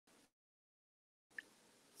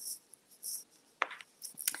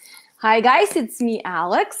Hi guys, it's me,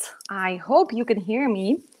 Alex. I hope you can hear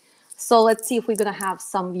me. So let's see if we're gonna have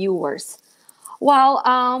some viewers. Well,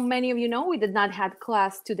 many of you know we did not have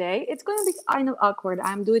class today. It's gonna be kind of awkward.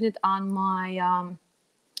 I'm doing it on my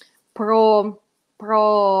pro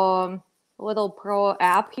pro little pro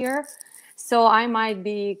app here, so I might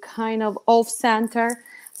be kind of off center.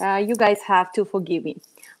 You guys have to forgive me.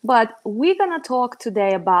 But we're gonna talk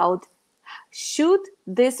today about should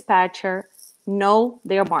dispatcher know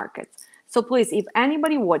their markets? So please, if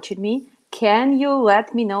anybody watching me, can you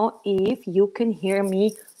let me know if you can hear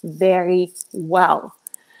me very well?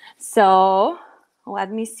 So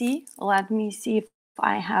let me see. Let me see if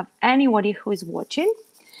I have anybody who is watching.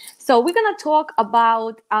 So we're gonna talk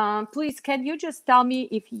about. Please, can you just tell me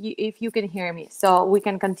if you can hear me so we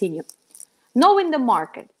can continue? Knowing the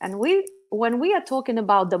market, and when we are talking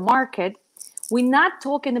about the market, we're not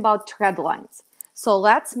talking about trend lines. So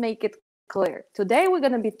let's make it clear. Today we're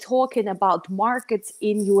going to be talking about markets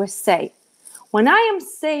in USA. When I am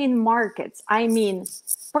saying markets, I mean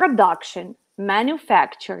production,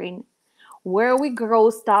 manufacturing, where we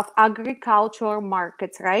grow stuff, agricultural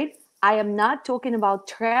markets, right? I am not talking about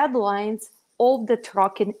trend lines of the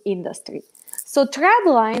trucking industry. So trend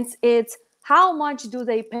lines, it's how much do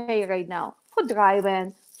they pay right now for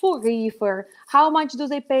driving, for reefer, how much do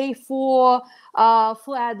they pay for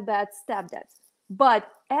flatbed, stepbeds. But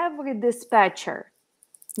every dispatcher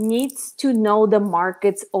needs to know the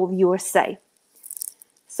markets of USA.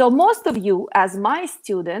 So most of you, as my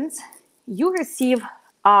students, you receive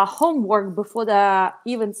homework before the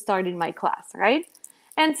even starting my class, right?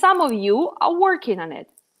 And some of you are working on it.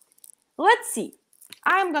 Let's see.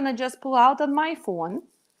 I'm gonna just pull out on my phone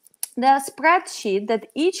the spreadsheet that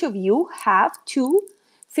each of you have to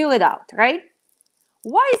fill it out, right?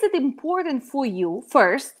 Why is it important for you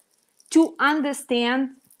first to understand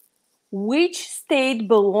which state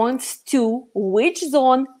belongs to which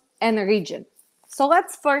zone and region? So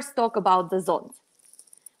let's first talk about the zones.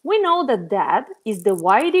 We know that is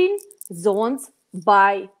dividing zones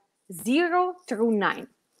by 0 through 9.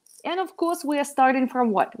 And of course, we are starting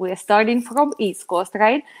from what? We are starting from East Coast,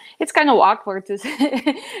 right? It's kind of awkward to,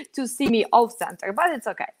 to see me off center, but it's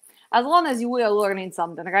okay. As long as we are learning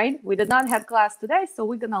something, right? We did not have class today, so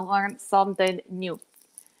we're going to learn something new.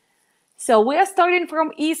 So we are starting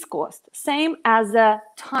from East Coast, same as the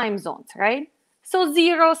time zones, right? So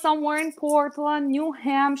 0 somewhere in Portland, New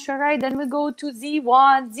Hampshire, right? Then we go to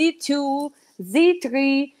Z1, Z2,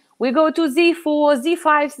 Z3. We go to Z4,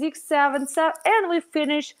 Z5, Z7, and we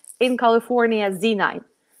finish in California, Z9.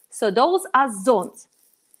 So those are zones.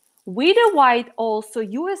 We divide also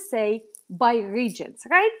USA by regions,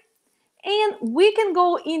 right? And we can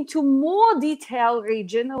go into more detailed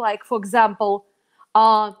region, like, for example,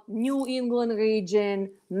 New England region,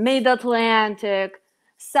 Mid-Atlantic,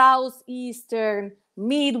 Southeastern,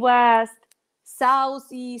 Midwest,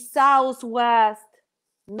 Southeast, Southwest,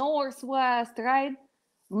 Northwest, right?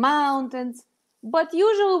 Mountains. But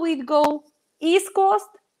usually we'd go East Coast.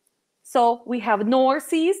 So we have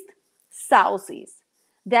Northeast, Southeast.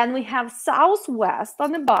 Then we have Southwest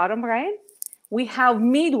on the bottom, right? We have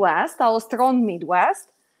Midwest, our strong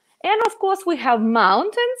Midwest. And of course, we have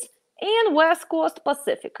mountains and West Coast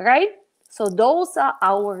Pacific, right? So those are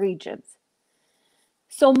our regions.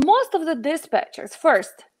 So most of the dispatchers,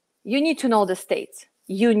 first, you need to know the states.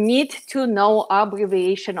 You need to know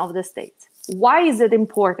abbreviation of the states. Why is it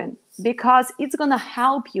important? Because it's going to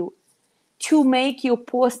help you to make your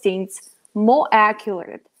postings more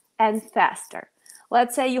accurate and faster.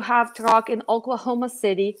 Let's say you have truck in Oklahoma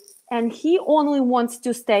City and he only wants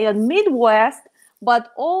to stay on Midwest,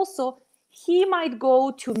 but also he might go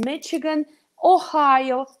to Michigan,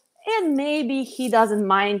 Ohio, and maybe he doesn't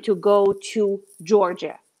mind to go to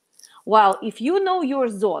Georgia. Well, if you know your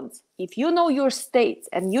zones, if you know your states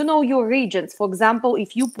and you know your regions, for example,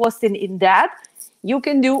 if you post in that, you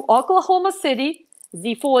can do Oklahoma City,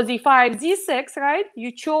 Z4, Z5, Z6, right?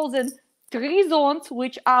 You chosen 3 zones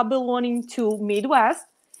which are belonging to Midwest.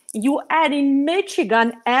 You add in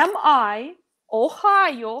Michigan, MI,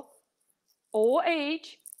 Ohio,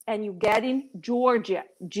 OH, and you get in Georgia,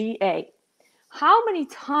 GA. How many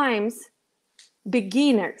times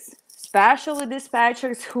beginners, especially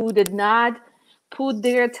dispatchers who did not put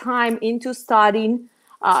their time into studying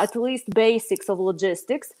at least basics of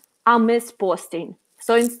logistics, are misposting?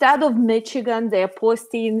 So instead of Michigan, they're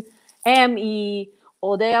posting ME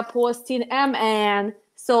or they are posting MN.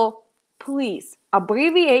 So please,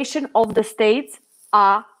 abbreviation of the states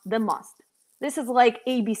are the must. This is like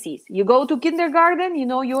ABCs. You go to kindergarten, you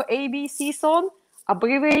know your ABC song,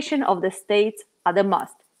 abbreviation of the states are the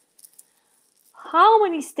must. How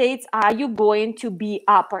many states are you going to be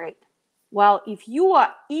operate? Well, if you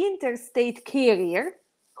are interstate carrier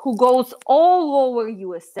who goes all over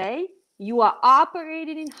USA, you are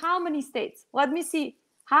operating in how many states? Let me see.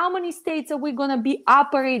 How many states are we going to be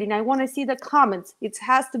operating? I want to see the comments. It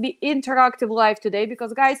has to be interactive live today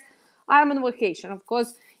because, guys, I'm on vacation. Of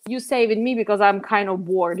course, you saving me because I'm kind of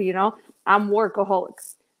bored, you know. I'm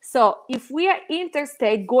workaholic. So if we are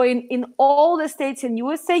interstate going in all the states in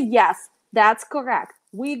USA, yes, that's correct.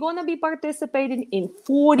 We're going to be participating in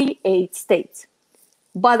 48 states.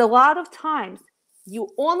 But a lot of times, you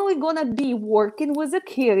only going to be working with the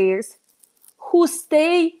carriers who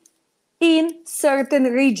stay in certain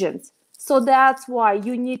regions. So that's why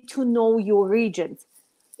you need to know your regions.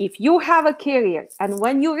 If you have a carrier and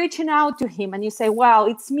when you're reaching out to him and you say, well,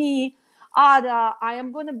 it's me, Ada, I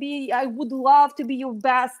would love to be your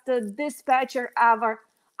best dispatcher ever.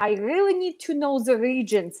 I really need to know the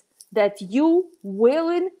regions that you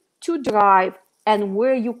willing to drive and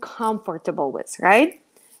where you comfortable with, right?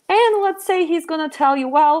 And let's say he's going to tell you,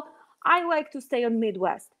 well, I like to stay on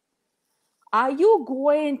Midwest. Are you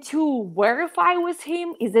going to verify with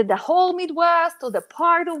him? Is it the whole Midwest or the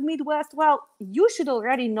part of Midwest? Well, you should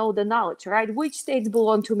already know the knowledge, right? Which states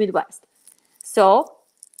belong to Midwest. So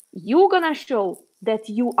you're going to show that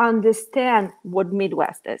you understand what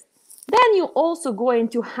Midwest is. Then you're also going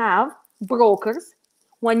to have brokers.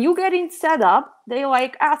 When you getting set up, they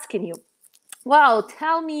like asking you, well,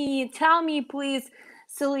 tell me, please,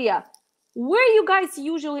 Celia, where you guys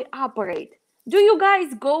usually operate? Do you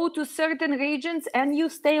guys go to certain regions and you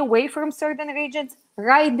stay away from certain regions?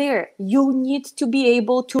 Right there, you need to be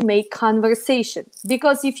able to make conversation.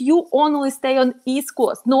 Because if you only stay on East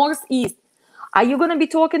Coast, Northeast, are you going to be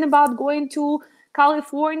talking about going to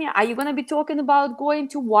California? Are you going to be talking about going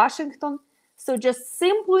to Washington? So just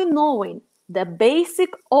simply knowing the basic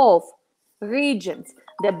of regions,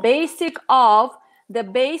 the basic of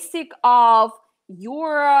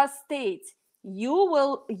your states, you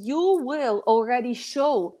will already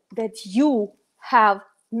show that you have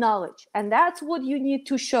knowledge. And that's what you need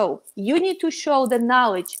to show. You need to show the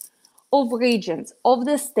knowledge of regions, of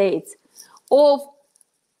the states, of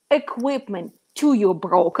equipment to your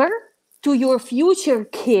broker, to your future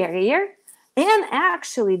carrier, and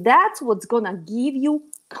actually that's what's gonna give you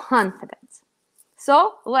confidence.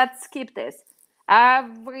 So let's skip this.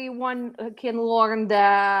 Everyone can learn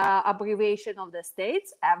the abbreviation of the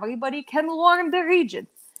states. Everybody can learn the region.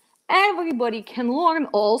 Everybody can learn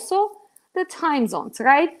also the time zones,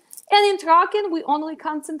 right? And in trucking, we only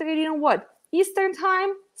concentrate on what? Eastern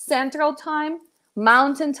time, Central time,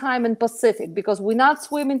 Mountain time, and Pacific, because we're not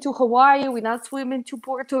swimming to Hawaii, we're not swimming to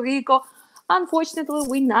Puerto Rico. Unfortunately,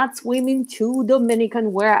 we're not swimming to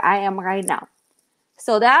Dominican, where I am right now.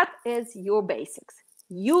 So that is your basics.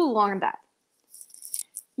 You learn that.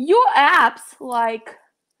 Your apps like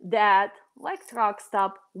that, like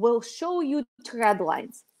TruckStop, will show you trend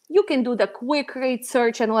lines. You can do the quick rate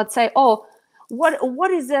search and let's say, oh,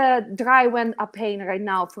 what is a dry when a paying right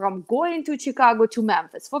now from going to Chicago to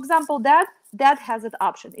Memphis? For example, that has an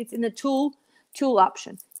option. It's in the tool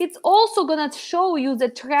option. It's also gonna show you the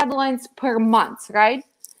trend lines per month, right?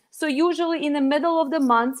 So usually in the middle of the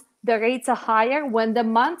month, the rates are higher. When the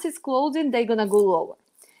month is closing, they're gonna go lower.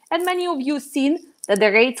 And many of you seen that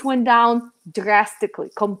the rates went down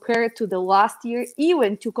drastically compared to the last year,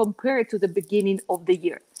 even to compare it to the beginning of the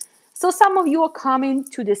year. So some of you are coming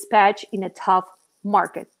to dispatch in a tough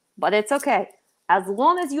market, but it's okay, as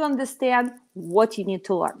long as you understand what you need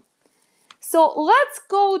to learn. So let's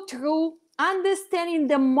go through understanding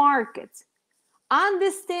the markets,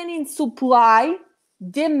 understanding supply,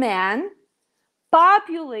 demand,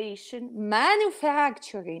 population,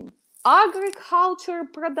 manufacturing, agriculture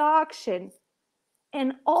production,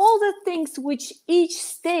 and all the things which each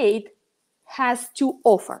state has to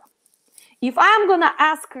offer. If I'm going to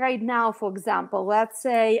ask right now, for example, let's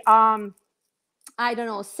say, I don't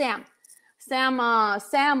know, Sam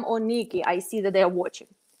or Nikki, I see that they're watching.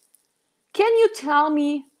 Can you tell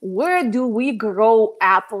me where do we grow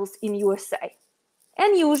apples in USA?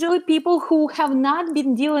 And usually people who have not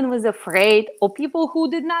been dealing with the freight or people who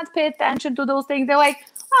did not pay attention to those things, they're like,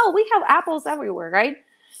 oh, we have apples everywhere, right?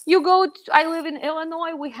 I live in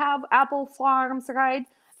Illinois, we have apple farms, right?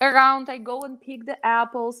 Around, I go and pick the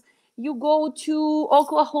apples. You go to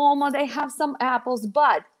Oklahoma, they have some apples,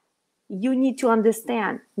 but you need to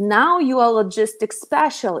understand, now you are a logistics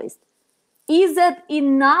specialist. Is it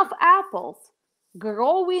enough apples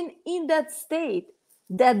growing in that state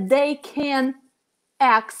that they can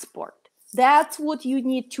export? That's what you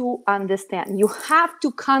need to understand. You have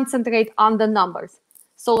to concentrate on the numbers.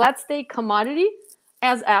 So let's take commodity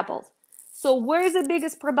as apples. So where is the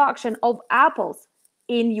biggest production of apples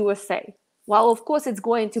in USA? Well, of course, it's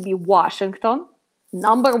going to be Washington,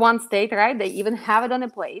 number one state, right? They even have it on a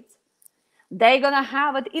plate. They're going to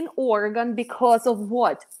have it in Oregon because of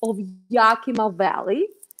what? Of Yakima Valley.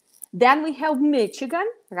 Then we have Michigan,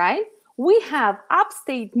 right? We have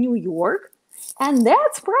upstate New York. And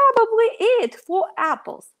that's probably it for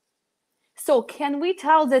apples. So can we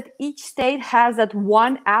tell that each state has that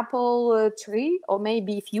one apple tree, or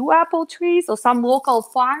maybe a few apple trees, or some local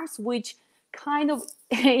farms which kind of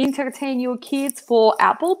entertain your kids for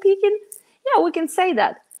apple picking? Yeah, we can say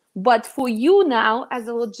that. But for you now, as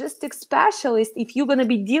a logistics specialist, if you're going to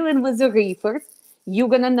be dealing with the reefers, you're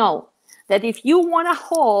going to know that if you want to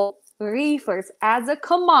hold reefers as a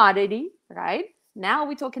commodity, right? Now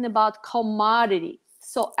we're talking about commodity.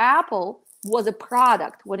 So apple was a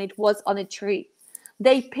product when it was on a tree.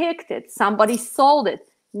 They picked it, somebody sold it.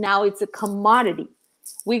 Now it's a commodity.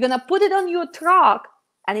 We're going to put it on your truck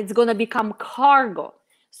and it's going to become cargo.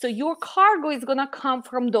 So your cargo is going to come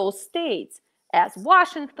from those states as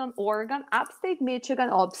Washington, Oregon, upstate Michigan,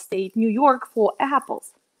 upstate New York for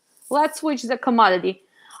apples. Let's switch the commodity.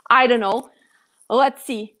 I don't know. Let's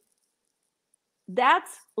see.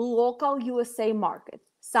 That's local USA market.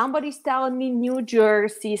 Somebody's telling me New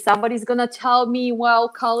Jersey. Somebody's going to tell me, well,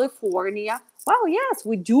 California. Well, yes,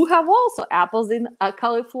 we do have also apples in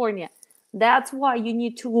California. That's why you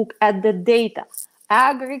need to look at the data,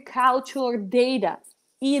 agricultural data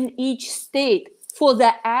in each state for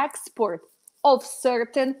the export of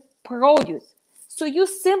certain produce. So you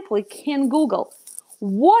simply can Google,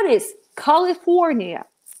 what is California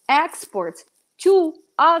exports to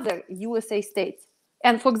other USA states?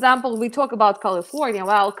 And for example, we talk about California.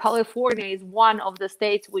 Well, California is one of the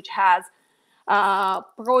states which has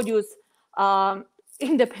produce.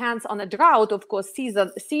 It depends on the drought, of course,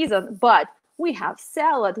 season. But we have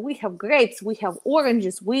salad, we have grapes, we have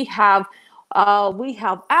oranges, we have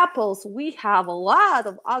apples, we have a lot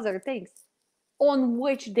of other things. On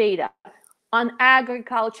which data? On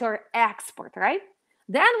agriculture export, right?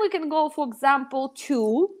 Then we can go, for example,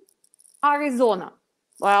 to Arizona.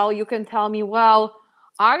 Well, you can tell me, well,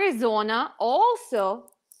 Arizona also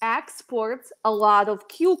exports a lot of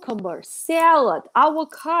cucumbers, salad,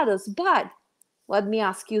 avocados. But let me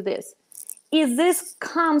ask you this. Is this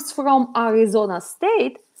comes from Arizona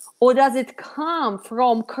state, or does it come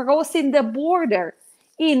from crossing the border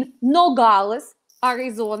in Nogales,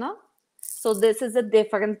 Arizona? So this is a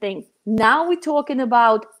different thing. Now we're talking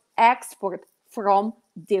about export from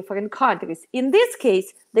different countries. In this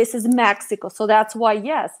case, this is Mexico. So that's why,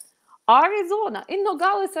 yes, Arizona, in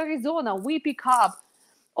Nogales, Arizona, we pick up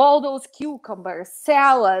all those cucumbers,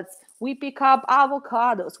 salads, we pick up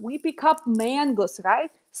avocados, we pick up mangoes, right?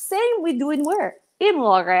 Same we do in where? In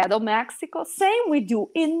Laredo, Mexico. Same we do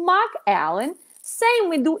in McAllen. Same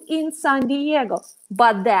we do in San Diego.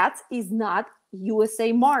 But that is not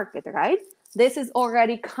USA market, right? This is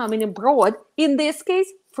already coming abroad, in this case,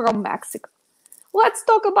 from Mexico. Let's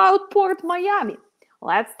talk about Port Miami.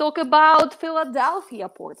 Let's talk about Philadelphia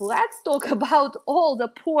port. Let's talk about all the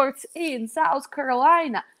ports in South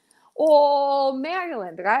Carolina or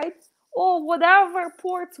Maryland, right? Or whatever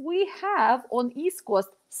ports we have on East Coast.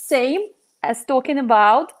 Same as talking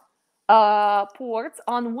about ports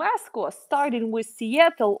on West Coast, starting with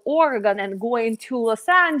Seattle, Oregon, and going to Los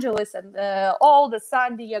Angeles and all the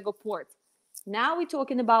San Diego ports. Now we're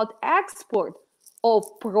talking about export of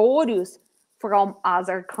produce from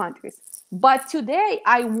other countries. But today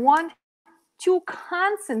I want to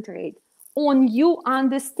concentrate on you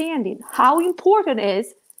understanding how important it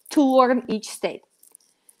is to learn each state.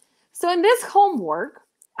 So in this homework,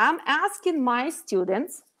 I'm asking my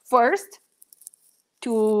students first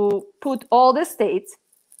to put all the states,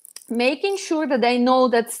 making sure that they know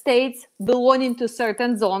that states belonging to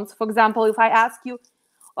certain zones. For example, if I ask you,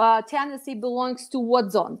 Tennessee belongs to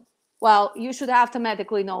what zone? Well, you should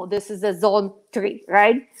automatically know this is a zone 3,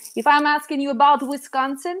 right? If I'm asking you about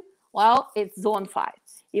Wisconsin, well, it's zone 5.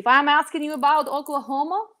 If I'm asking you about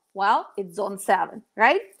Oklahoma, well, it's zone 7,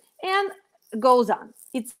 right? And it goes on.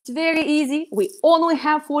 It's very easy. We only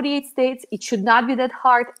have 48 states. It should not be that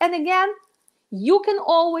hard. And again, you can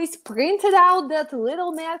always print it out, that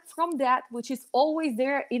little map from that, which is always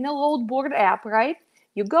there in a load board app, right?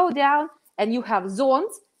 You go down and you have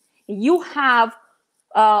zones. You have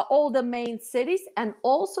all the main cities, and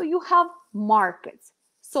also you have markets.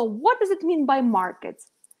 So what does it mean by markets?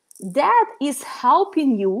 That is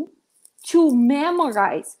helping you to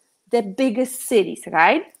memorize the biggest cities,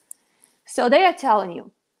 right? So they are telling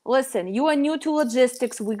you, listen, you are new to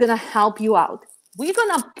logistics, we're going to help you out. We're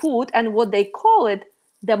going to put, and what they call it,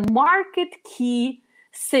 the market key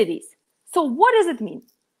cities. So what does it mean?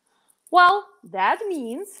 Well, that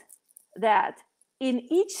means that in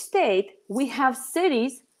each state, we have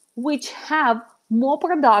cities which have more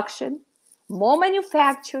production, more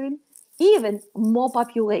manufacturing, even more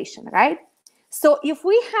population, right? So if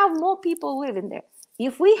we have more people living there,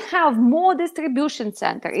 if we have more distribution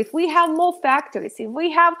center, if we have more factories, if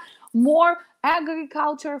we have more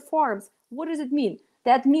agriculture farms, what does it mean?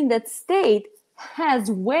 That means that state has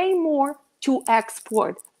way more to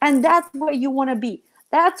export. And that's where you want to be.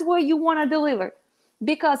 That's where you want to deliver.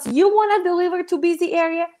 Because you want to deliver to busy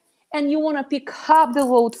area and you want to pick up the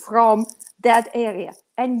load from that area.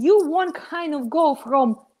 And you want kind of go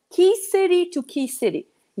from key city to key city.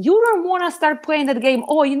 You don't want to start playing that game.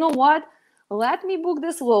 Oh, you know what? Let me book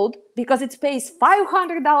this load because it pays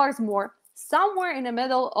 $500 more somewhere in the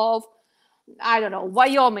middle of, I don't know,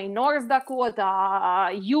 Wyoming, North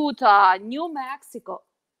Dakota, Utah, New Mexico.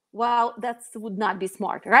 Well, that would not be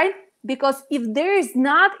smart, right? Because if there is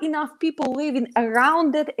not enough people living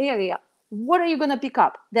around that area, what are you going to pick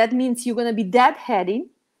up? That means you're going to be deadheading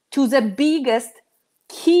to the biggest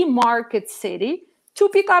key market city to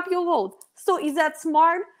pick up your load. So is that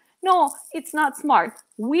smart? No, it's not smart.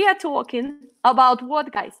 We are talking about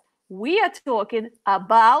what, guys? We are talking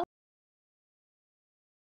about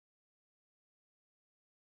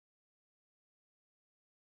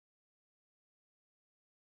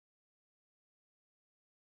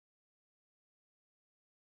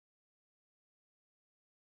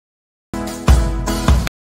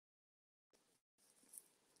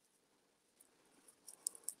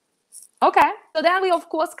okay, so then we of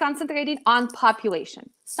course concentrated on population.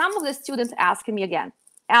 Some of the students asking me again,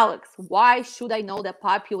 Alex, why should I know the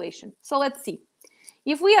population? So let's see.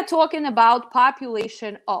 If we are talking about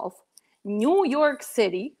population of New York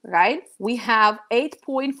City, right? We have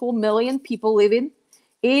 8.4 million people living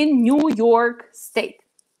in New York State.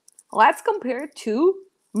 Let's compare to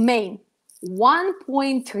Maine,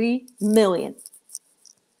 1.3 million.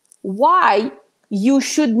 Why you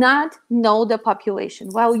should not know the population?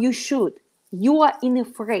 Well, you should. You are in a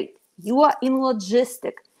freight. You are in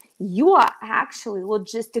logistic. You are actually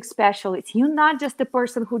logistic specialist. You're not just the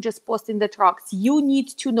person who just posting the trucks. You need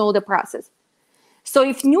to know the process. So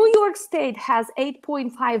if New York State has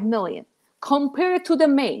 8.5 million compared to the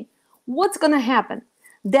Maine, what's going to happen?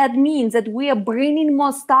 That means that we are bringing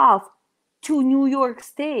more stuff to New York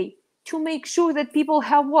State to make sure that people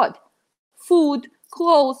have what? Food,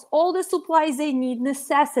 clothes, all the supplies they need,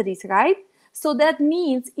 necessities, right? So that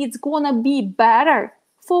means it's gonna be better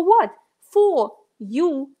for what? For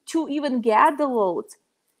you to even get the loads.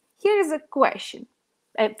 Here's a question.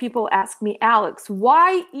 People ask me, Alex,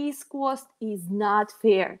 why East Coast is not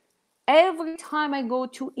fair? Every time I go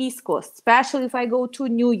to East Coast, especially if I go to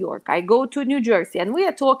New York, I go to New Jersey, and we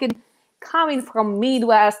are talking coming from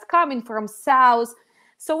Midwest, coming from South.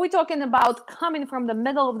 So we're talking about coming from the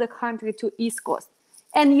middle of the country to East Coast.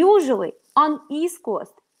 And usually on East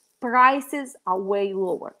Coast, prices are way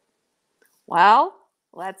lower. Well,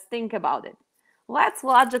 let's think about it. Let's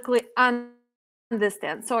logically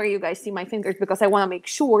understand. Sorry, you guys see my fingers because I want to make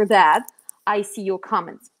sure that I see your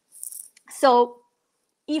comments. So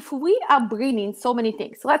if we are bringing so many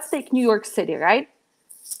things, let's take New York City, right?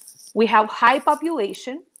 We have high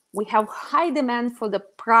population. We have high demand for the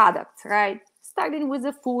products, right? Starting with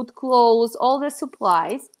the food, clothes, all the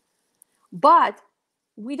supplies. But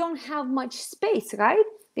we don't have much space, right?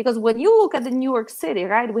 Because when you look at the New York City,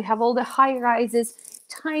 right, we have all the high rises,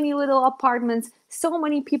 tiny little apartments, so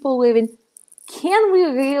many people living. Can we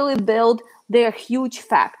really build their huge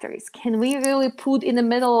factories? Can we really put in the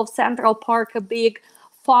middle of Central Park a big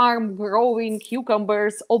farm growing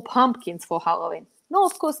cucumbers or pumpkins for Halloween? No,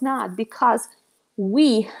 of course not, because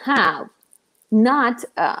we have not,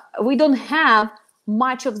 we don't have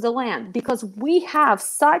much of the land because we have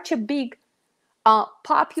such a big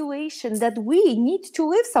population that we need to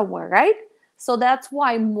live somewhere, right? So that's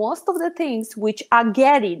why most of the things which are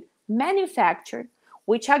getting manufactured,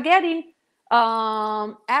 which are getting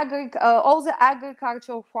all the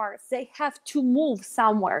agricultural farms, they have to move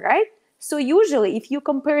somewhere, right? So usually if you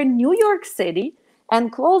compare New York City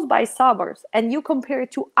and close by suburbs and you compare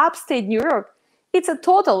it to upstate New York, it's a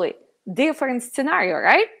totally different scenario,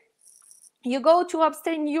 right? You go to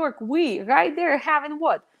upstate New York, we right there having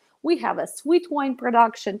what? We have a sweet wine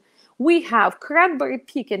production. We have cranberry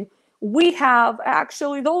picking. We have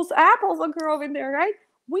actually those apples are growing there, right?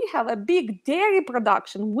 We have a big dairy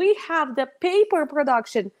production. We have the paper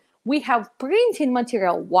production. We have printing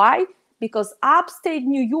material. Why? Because upstate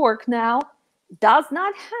New York now does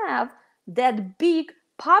not have that big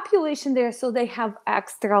population there, so they have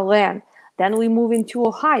extra land. Then we move into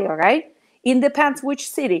Ohio, right? It depends which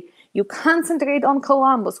city. You concentrate on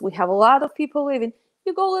Columbus. We have a lot of people living.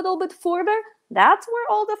 You go a little bit further, that's where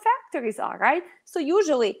all the factories are, right? So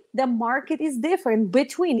usually the market is different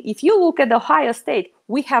between, if you look at Ohio State,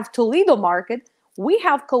 we have Toledo market, we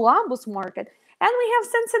have Columbus market, and we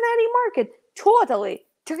have Cincinnati market. Totally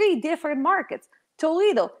 3 different markets.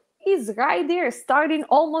 Toledo is right there, starting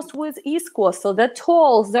almost with East Coast. So the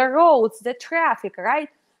tolls, the roads, the traffic, right?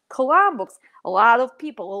 Columbus, a lot of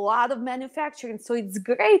people, a lot of manufacturing. So it's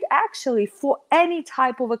great actually for any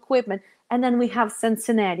type of equipment. And then we have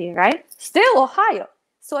Cincinnati, right? Still Ohio.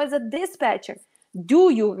 So as a dispatcher, do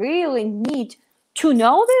you really need to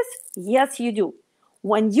know this? Yes, you do.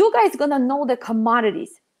 When you guys gonna know the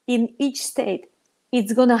commodities in each state,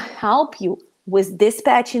 it's gonna help you with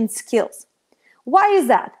dispatching skills. Why is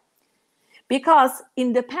that? Because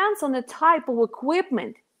it depends on the type of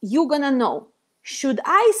equipment you're gonna know. Should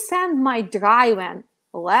I send my dry van,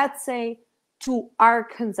 let's say, to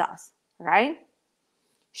Arkansas, right?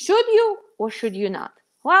 Should you or should you not?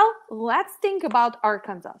 Well, let's think about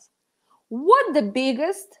Arkansas. What the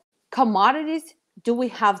biggest commodities do we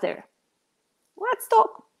have there? Let's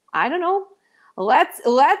talk. I don't know. Let's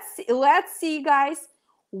see, guys.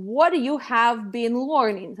 What you have been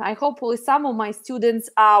learning? I hopefully some of my students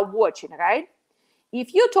are watching, right?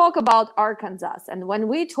 If you talk about Arkansas, and when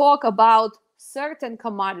we talk about certain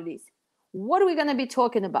commodities, what are we going to be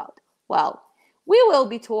talking about? Well, we will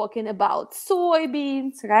be talking about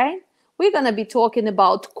soybeans, right? We're going to be talking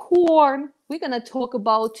about corn. We're going to talk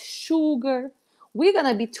about sugar. We're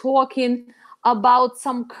going to be talking about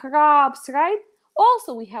some crops, right?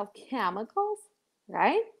 Also, we have chemicals,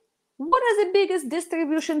 right? What are the biggest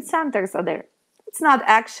distribution centers are there? It's not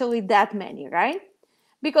actually that many, right?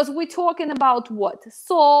 Because we're talking about what?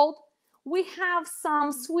 Salt. We have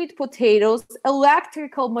some sweet potatoes,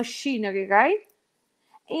 electrical machinery, right?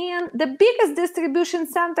 And the biggest distribution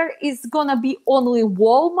center is gonna be only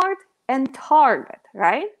Walmart and Target,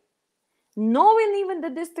 right? Knowing even the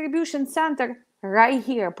distribution center right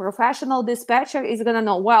here, professional dispatcher is gonna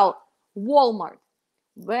know, well, Walmart,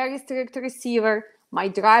 very strict receiver. My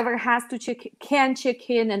driver has to can check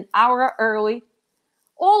in an hour early.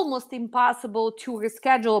 Almost impossible to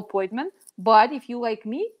reschedule appointment. But if you like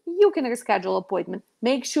me, you can reschedule appointment.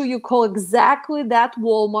 Make sure you call exactly that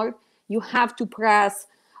Walmart. You have to press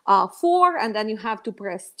 4 and then you have to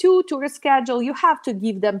press 2 to reschedule. You have to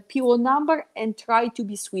give them PO number and try to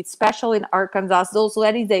be sweet, especially in Arkansas. Those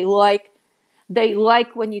ladies, they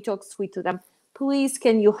like when you talk sweet to them. Please,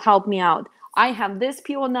 can you help me out? I have this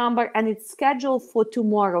PO number and it's scheduled for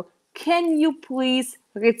tomorrow. Can you please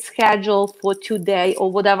reschedule for today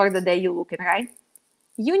or whatever the day you're looking, right?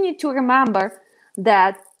 You need to remember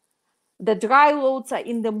that the dry loads are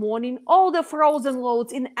in the morning. All the frozen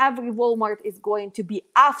loads in every Walmart is going to be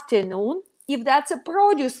afternoon. If that's a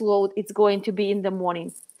produce load, it's going to be in the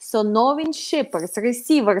morning. So knowing shippers,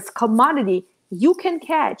 receivers, commodity you can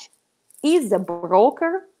catch, is the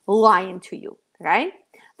broker lying to you, right?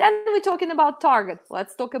 Then we're talking about Target.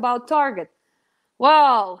 Let's talk about Target.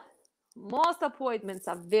 Well, most appointments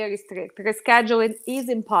are very strict. Rescheduling is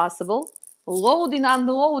impossible. Loading,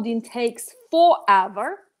 unloading takes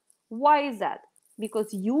forever. Why is that?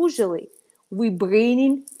 Because usually we bring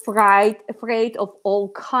in freight of all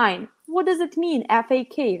kind. What does it mean?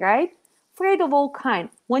 FAK, right? Freight of all kind.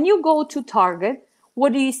 When you go to Target,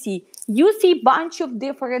 what do you see? You see a bunch of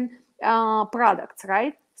different products,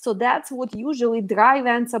 right? So that's what usually dry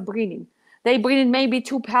vans are bringing. They bring in maybe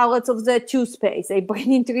 2 pallets of the toothpaste. They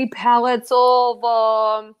bring in 3 pallets of,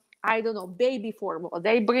 I don't know, baby formula.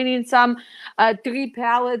 They bring in some 3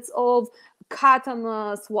 pallets of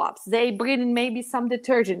cotton swabs. They bring in maybe some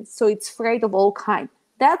detergent. So it's freight of all kind.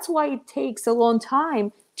 That's why it takes a long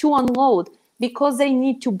time to unload, because they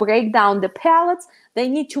need to break down the pallets. They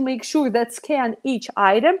need to make sure that scan each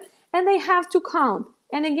item, and they have to count.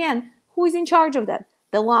 And again, who is in charge of that?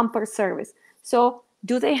 The lumper service. So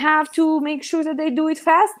do they have to make sure that they do it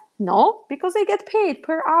fast? No, because they get paid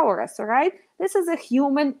per hour, so right? This is a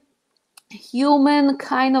human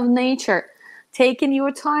kind of nature. Taking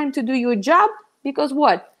your time to do your job, because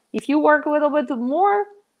what? If you work a little bit more,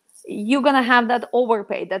 you're gonna have that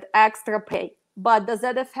overpay, that extra pay. But does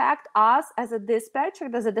that affect us as a dispatcher?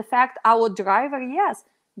 Does it affect our driver? Yes,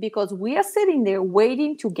 because we are sitting there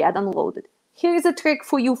waiting to get unloaded. Here's a trick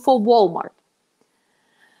for you for Walmart.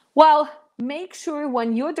 Well, make sure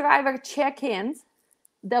when your driver check-ins,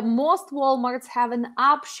 the most Walmarts have an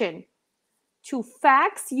option to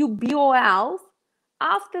fax you BOLs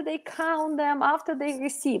after they count them, after they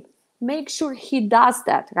receive. Make sure he does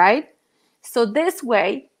that, right? So this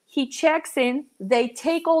way, he checks in, they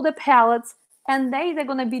take all the pallets, and they're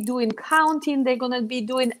going to be doing counting, they're going to be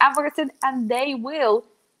doing everything, and they will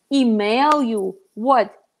email you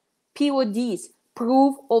what? PODs,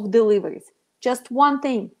 proof of deliveries. Just one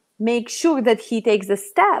thing, make sure that he takes a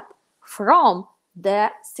step from the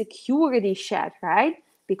security chat, right?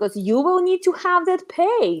 Because you will need to have that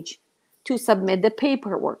page to submit the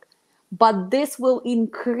paperwork. But this will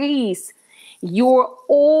increase your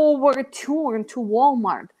overturn to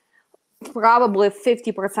Walmart probably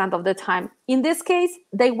 50% of the time. In this case,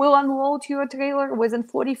 they will unload your trailer within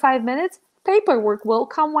 45 minutes. Paperwork will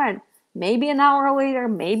come when? Maybe an hour later,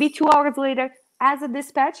 maybe 2 hours later. As a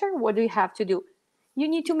dispatcher, what do you have to do? You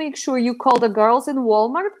need to make sure you call the girls in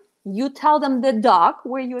Walmart. You tell them the dock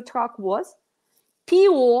where your truck was,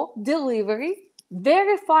 PO delivery,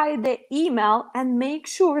 verify the email, and make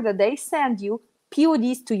sure that they send you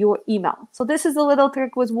PODs to your email. So this is a little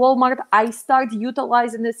trick with Walmart. I started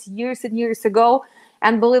utilizing this years and years ago.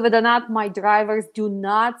 And believe it or not, my drivers do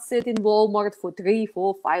not sit in Walmart for 3,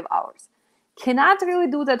 4, 5 hours. Cannot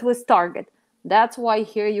really do that with Target. That's why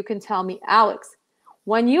here you can tell me, Alex,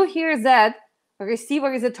 when you hear that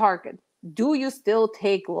receiver is a Target, do you still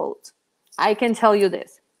take loads? I can tell you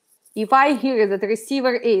this. If I hear that the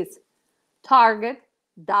receiver is Target,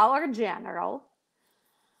 Dollar General,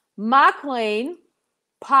 McLane,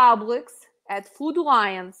 Publix, at Food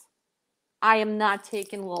Lions, I am not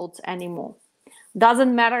taking loads anymore.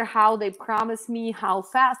 Doesn't matter how they promise me, how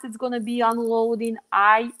fast it's going to be unloading.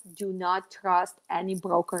 I do not trust any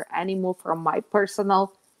broker anymore from my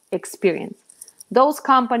personal experience. Those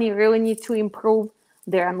companies really need to improve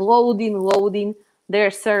their unloading, loading,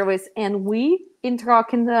 their service, and we in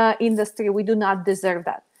truck in the industry, we do not deserve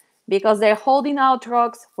that because they're holding our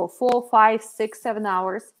trucks for 4, 5, 6, 7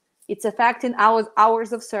 hours. It's affecting our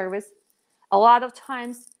hours of service. A lot of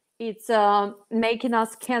times it's making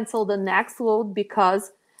us cancel the next load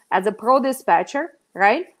because as a pro dispatcher,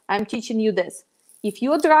 right, I'm teaching you this. If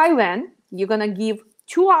you drive in, you're going to give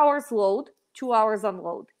 2 hours load, 2 hours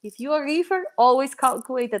unload. If you're a reefer, always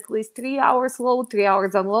calculate at least 3 hours load, 3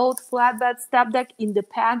 hours unload, flatbed, step deck. It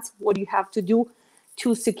depends what you have to do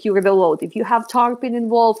to secure the load. If you have tarping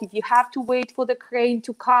involved, if you have to wait for the crane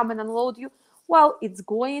to come and unload you, well, it's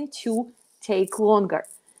going to take longer.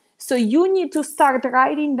 So you need to start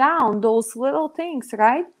writing down those little things,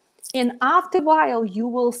 right? And after a while, you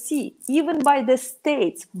will see, even by the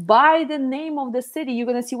states, by the name of the city, you're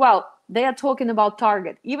going to see, well, they are talking about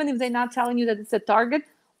Target. Even if they're not telling you that it's a Target,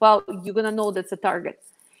 well, you're going to know that's a Target.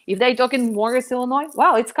 If they're talking Morris, Illinois,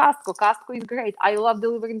 well, it's Costco. Costco is great. I love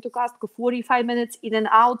delivering to Costco. 45 minutes in and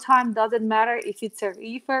out time. Doesn't matter if it's a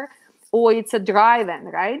reefer or it's a drive-in,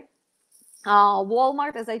 right?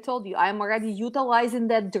 Walmart, as I told you, I'm already utilizing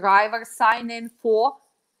that driver sign-in for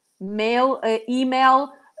mail,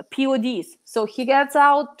 email, PODs. So he gets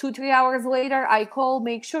out 2, 3 hours later. I call,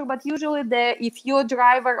 make sure. But usually, if your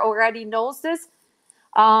driver already knows this,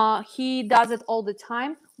 he does it all the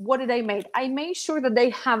time. What did I make? I made sure that they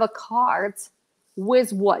have a card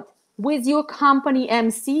with what? With your company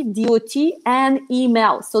MC, DOT, and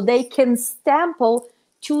email. So they can stample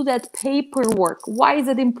to that paperwork. Why is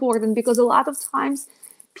it important? Because a lot of times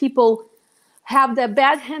people have the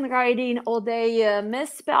bad handwriting or they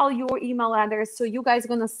misspell your email address. So you guys are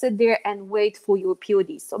going to sit there and wait for your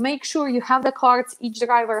POD. So make sure you have the cards. Each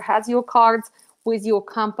driver has your cards with your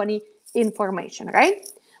company information, right?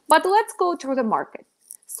 But let's go through the market.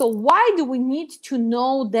 So why do we need to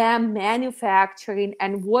know the manufacturing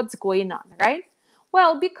and what's going on, right?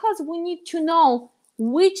 Well, because we need to know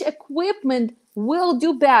which equipment will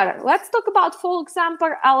do better. Let's talk about, for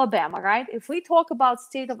example, Alabama, right? If we talk about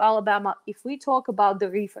state of Alabama, if we talk about the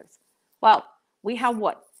reefers, well, we have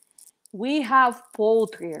what? We have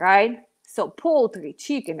poultry, right? So poultry,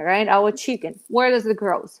 chicken, right? Our chicken, where does it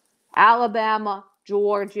grow? Alabama,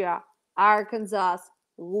 Georgia, Arkansas,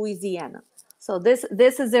 Louisiana. So this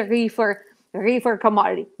is a reefer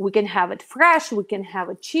commodity. We can have it fresh, we can have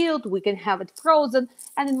it chilled, we can have it frozen.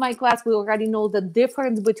 And in my class, we already know the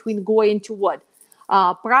difference between going to what?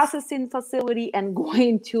 Processing facility and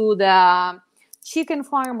going to the chicken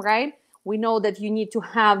farm, right? We know that you need to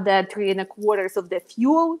have that 3 1/4 of the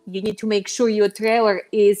fuel. You need to make sure your trailer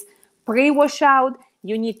is pre-wash out.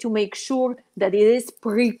 You need to make sure that it is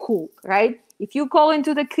pre-cooled, right? If you go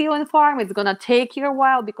into the killing farm, it's gonna take you a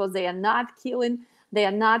while because they are not killing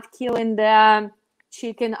the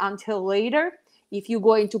chicken until later. If you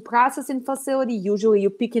go into processing facility, usually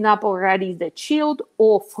you're picking up already the chilled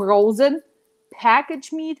or frozen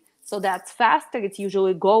packaged meat. So that's faster. It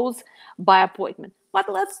usually goes by appointment. But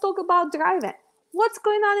let's talk about driving. What's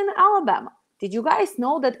going on in Alabama? Did you guys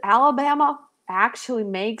know that Alabama actually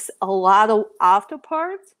makes a lot of after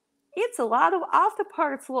parts? It's a lot of after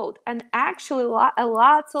parts load, and actually a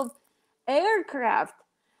lot of aircraft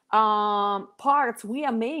parts we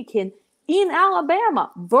are making in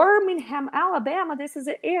Alabama, Birmingham, Alabama. This is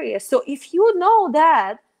the area. So if you know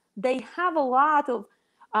that they have a lot of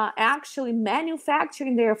actually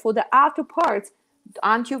manufacturing there for the auto parts,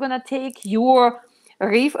 aren't you gonna take your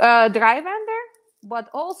drive under? But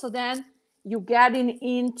also then you getting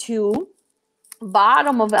into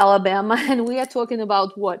bottom of Alabama, and we are talking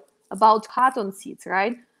about what? About cotton seeds,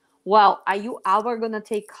 right? Well, are you ever gonna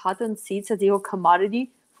take cotton seeds as your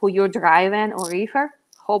commodity for your drive-in or reefer?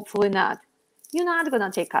 Hopefully not. You're not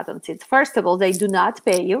gonna take cotton seeds. First of all, they do not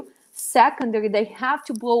pay you. Secondly, they have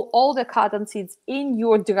to blow all the cotton seeds in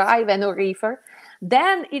your drive-in or reefer.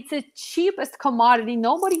 Then it's the cheapest commodity.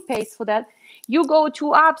 Nobody pays for that. You go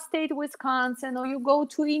to upstate Wisconsin or you go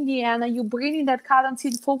to Indiana, you bring in that cotton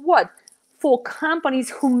seed for what? For companies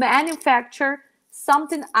who manufacture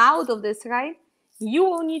something out of this, right? You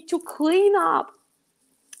will need to clean up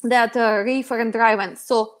that reefer and drive-in.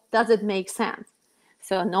 So does it make sense?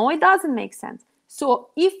 So no, it doesn't make sense. So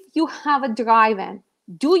if you have a drive-in,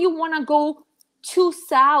 do you want to go to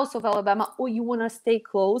south of Alabama, or you want to stay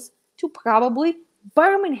close to probably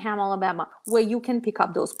Birmingham, Alabama, where you can pick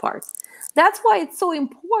up those parts? That's why it's so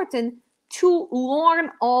important to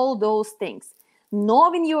learn all those things.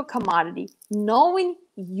 Knowing your commodity, knowing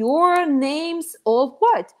your names of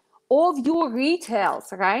what? Of your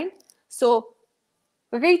retails, right? So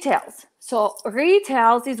retails. So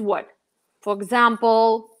retails is what? For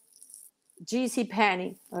example, GC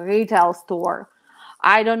Penney, retail store.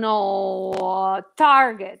 I don't know,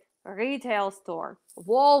 Target, retail store.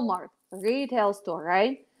 Walmart, retail store,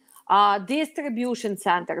 right? Distribution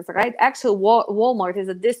centers, right? Actually, Walmart is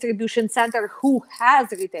a distribution center who has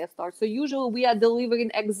retail stores. So usually we are delivering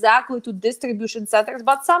exactly to distribution centers,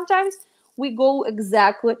 but sometimes we go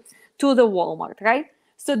exactly to the Walmart, right?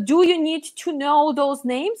 So do you need to know those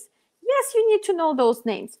names? Yes, you need to know those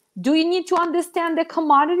names. Do you need to understand the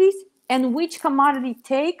commodities and which commodity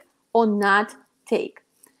take or not take?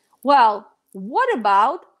 Well, what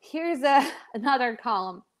about, here's another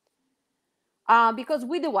column. Because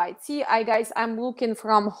with the white, see, guys, I'm looking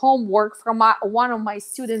from homework from one of my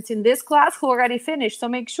students in this class who already finished. So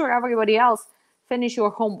make sure everybody else finish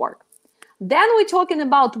your homework. Then we're talking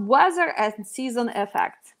about weather and season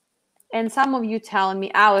effects. And some of you telling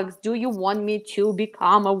me, Alex, do you want me to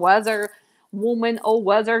become a weather woman or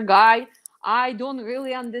weather guy? I don't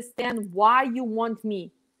really understand why you want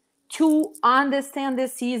me to understand the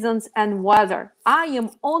seasons and weather. I am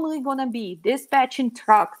only going to be dispatching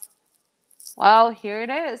trucks. Well, here it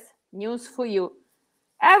is. News for you.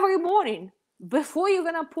 Every morning, before you're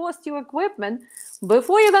going to post your equipment,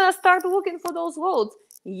 before you're going to start looking for those loads,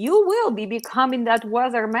 you will be becoming that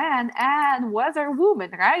weatherman and weather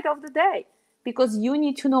woman, right, of the day, because you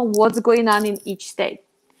need to know what's going on in each state.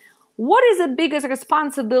 What is the biggest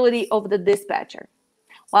responsibility of the dispatcher?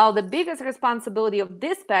 Well, the biggest responsibility of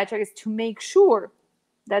dispatcher is to make sure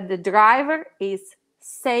that the driver is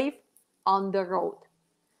safe on the road.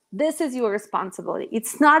 This is your responsibility.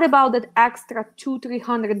 It's not about that extra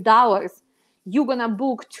 $200-300 you're gonna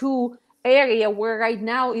book to area where right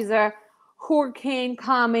now is a hurricane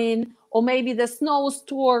coming, or maybe the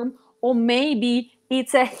snowstorm, or maybe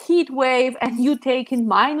it's a heat wave and you take in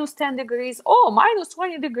minus 10 degrees, minus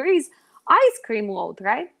 20 degrees ice cream load,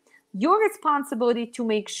 right? Your responsibility to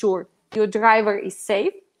make sure your driver is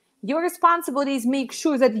safe. Your responsibility is make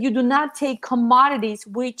sure that you do not take commodities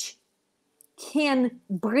which can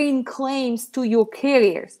bring claims to your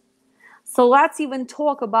carriers. So let's even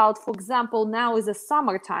talk about, for example, now is the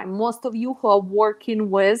summertime. Most of you who are working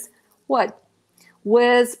with what?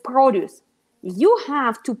 With produce. You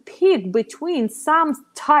have to pick between some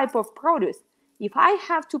type of produce. If I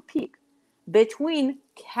have to pick between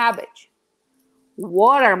cabbage,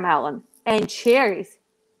 watermelon, and cherries,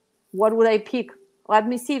 what would I pick? Let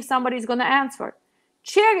me see if somebody's going to answer.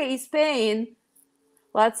 Cherry is paying,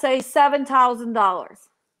 let's say, $7,000.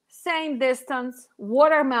 Same distance,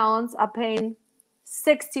 watermelons are paying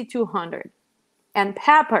 $6,200, and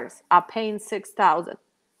peppers are paying $6,000.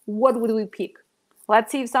 What would we pick?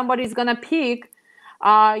 Let's see if somebody's gonna pick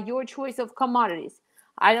your choice of commodities.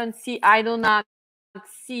 I do not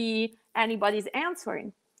see anybody's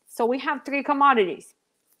answering. So we have 3 commodities.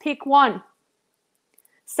 Pick one.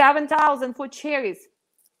 $7,000 for cherries,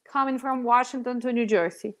 coming from Washington to New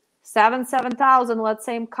Jersey. $7,000, let's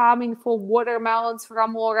say, I'm coming for watermelons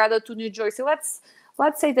from Colorado to New Jersey. Let's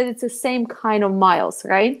say that it's the same kind of miles,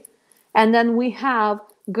 right? And then we have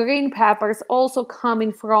green peppers also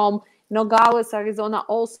coming from Nogales, Arizona,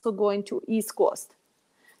 also going to East Coast.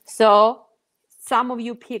 So some of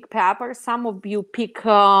you pick peppers, some of you pick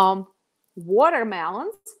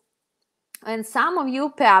watermelons. And some of you,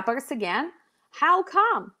 peppers again, how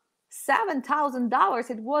come? $7,000,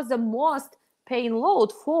 it was the most paying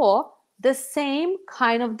load for the same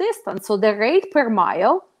kind of distance. So the rate per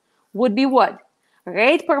mile would be what?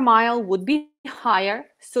 Rate per mile would be higher.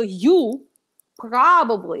 So you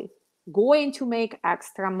probably going to make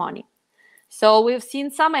extra money. So we've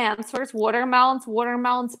seen some answers,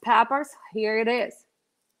 watermelons, peppers. Here it is.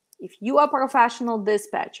 If you are a professional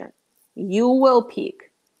dispatcher, you will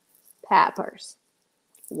pick peppers.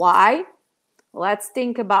 Why? Let's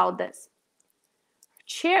think about this.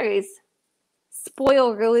 Cherries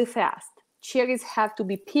spoil really fast. Cherries have to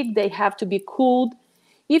be picked, they have to be cooled.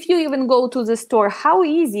 If you even go to the store, how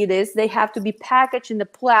easy it is. They have to be packaged in the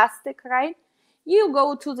plastic, right? You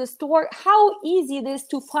go to the store, how easy it is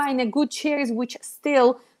to find a good cherries which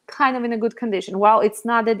still kind of in a good condition. Well, it's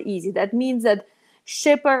not that easy. That means that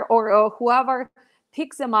shipper or whoever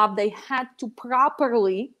picks them up, they had to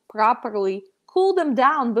properly cool them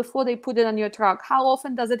down before they put it on your truck. How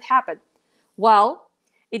often does it happen? Well,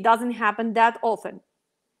 it doesn't happen that often.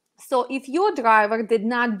 So if your driver did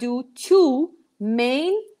not do two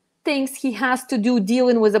main things he has to do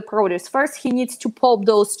dealing with the produce. First, he needs to pulp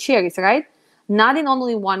those cherries, right? Not in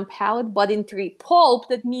only one pallet, but in three. Pulp,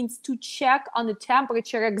 that means to check on the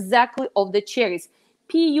temperature exactly of the cherries.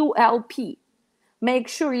 P-U-L-P. Make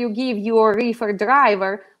sure you give your reefer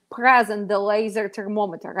driver present the laser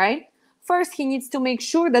thermometer, right? First, he needs to make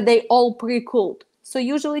sure that they all pre-cooled. So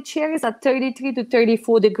usually cherries are 33 to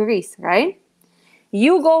 34 degrees, right?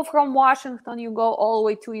 You go from Washington, you go all the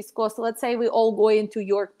way to East Coast. Let's say we all go into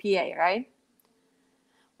York, PA, right?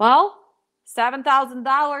 Well,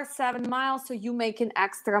 $7,000, 7 miles, so you making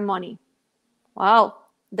extra money. Well,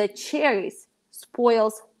 the cherries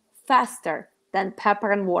spoils faster than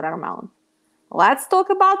pepper and watermelon. Let's talk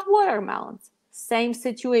about watermelons. Same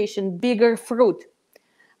situation, bigger fruit,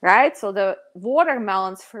 right? So the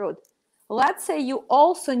watermelon's fruit. Let's say you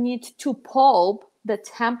also need to pulp the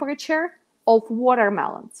temperature of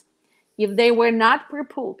watermelons. If they were not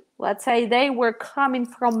pre-pulled, let's say they were coming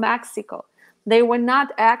from Mexico, they were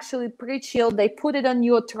not actually pre-chilled, they put it on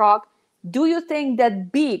your truck, do you think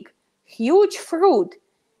that big, huge fruit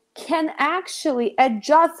can actually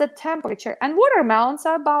adjust the temperature? And watermelons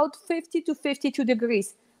are about 50 to 52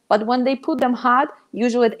 degrees. But when they put them hot,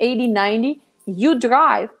 usually at 80, 90, you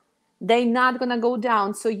drive, they're not going to go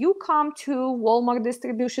down. So you come to Walmart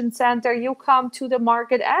distribution center, you come to the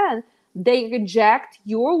market, and they reject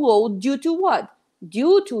your load due to what?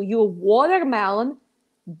 Due to your watermelon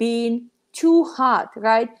being too hot,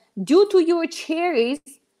 right? Due to your cherries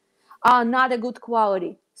are not a good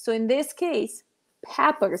quality. So in this case,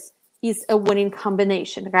 peppers is a winning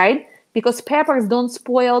combination, right? Because peppers don't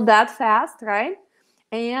spoil that fast, right?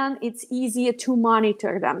 And it's easier to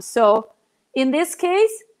monitor them. So in this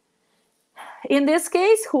case,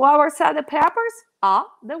 whoever said the peppers are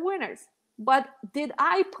the winners. But did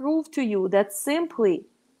I prove to you that simply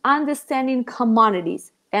understanding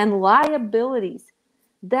commodities and liabilities,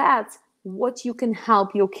 that's what you can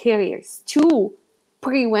help your carriers to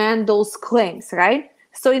prevent those claims, right?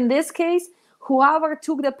 So in this case, whoever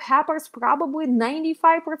took the peppers, probably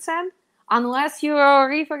 95%, unless your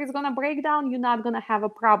reefer is going to break down, you're not going to have a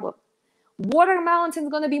problem. Watermelons is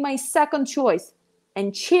going to be my second choice,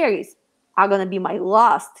 and cherries are going to be my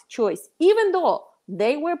last choice, even though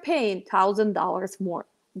they were paying $1,000 more.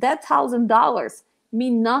 That $1,000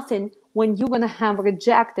 mean nothing when you're going to have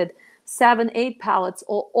rejected 7, 8 pallets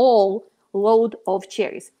or all load of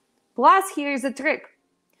cherries. Plus, here's a trick.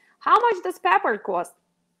 How much does pepper cost?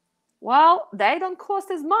 Well, they don't cost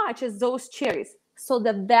as much as those cherries. So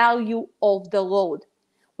the value of the load.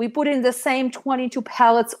 We put in the same 22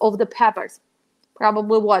 pallets of the peppers.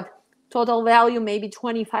 Probably what? Total value maybe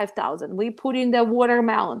 25,000. We put in the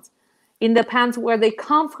watermelons. It depends where they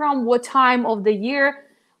come from, what time of the year.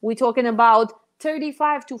 We're talking about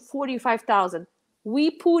 35 to 45,000.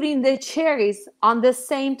 We put in the cherries on the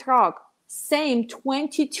same truck, same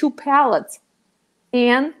 22 pallets.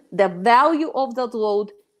 And the value of that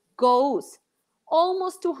load goes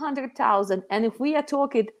almost 200,000. And if we are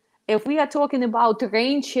talking about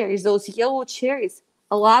rain cherries, those yellow cherries,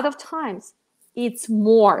 a lot of times it's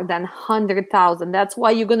more than 100,000. That's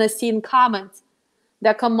why you're gonna see in comments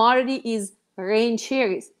the commodity is rain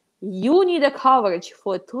cherries. You need a coverage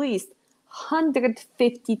for at least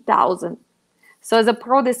 150,000. So as a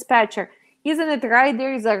pro dispatcher, isn't it right?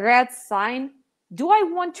 There is a red sign. Do I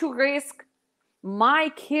want to risk my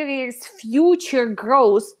carrier's future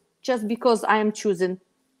growth just because I am choosing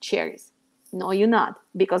cherries? No, you're not,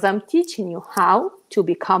 because I'm teaching you how to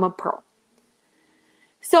become a pro.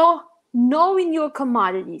 So knowing your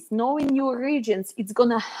commodities, knowing your regions, it's going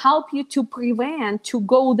to help you to prevent to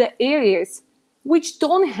go the areas which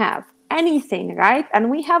don't have anything, right? And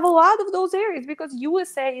we have a lot of those areas because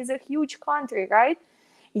USA is a huge country, right?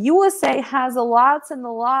 USA has a lots and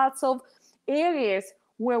lots of areas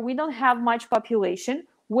where we don't have much population,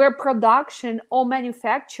 where production or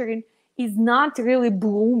manufacturing is not really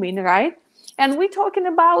blooming, right? And we're talking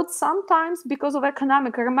about sometimes because of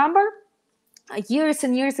economic. Remember, years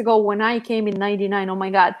and years ago when I came in 99, oh my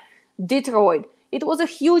God, Detroit, it was a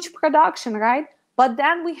huge production, right? But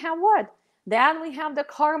then we have what? Then we have the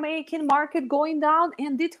car making market going down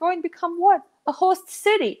and Detroit become what? A host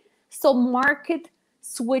city. So market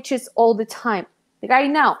switches all the time. Right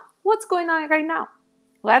now, what's going on right now?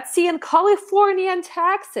 Let's see in California and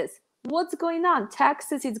Texas. What's going on?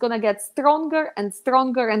 Texas is going to get stronger and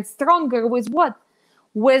stronger and stronger with what?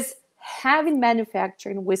 With having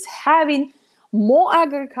manufacturing, with having more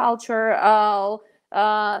agricultural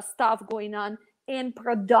stuff going on in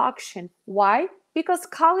production. Why? Because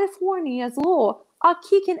California's law are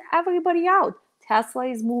kicking everybody out. Tesla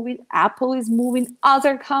is moving, Apple is moving,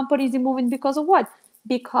 other companies are moving because of what?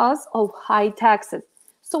 Because of high taxes.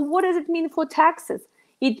 So what does it mean for taxes?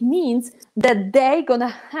 It means that they're gonna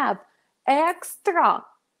have extra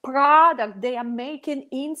product they are making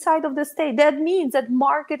inside of the state. That means that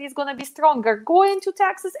market is going to be stronger, going to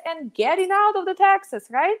Texas and getting out of the Texas,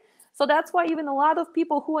 right? So that's why even a lot of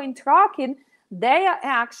people who are in trucking, they are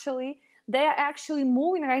actually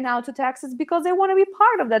moving right now to Texas because they want to be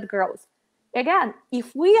part of that growth. Again,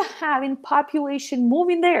 if we are having population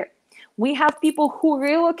moving there, we have people who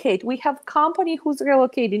relocate, we have company who's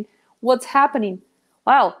relocating, what's happening?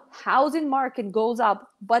 Well, housing market goes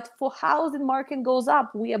up, but for housing market goes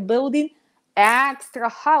up, we are building extra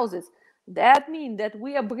houses. That means that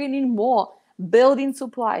we are bringing more building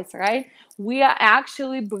supplies, right? We are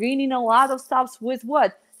actually bringing a lot of stuff with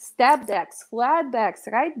what? Step decks, flat decks,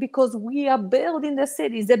 right? Because we are building the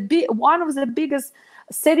cities. One of the biggest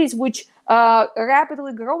cities which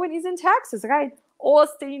rapidly growing is in Texas, right?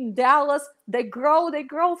 Austin, Dallas, they grow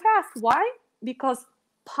fast. Why? Because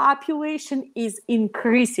population is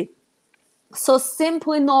increasing. So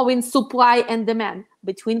simply knowing supply and demand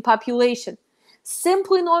between population,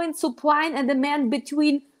 simply knowing supply and demand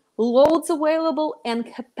between loads available and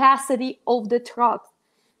capacity of the truck,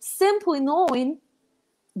 simply knowing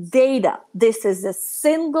data. This is a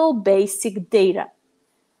single basic data.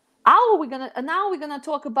 Now we're gonna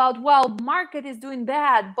talk about, well, market is doing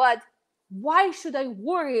bad, but why should I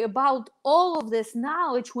worry about all of this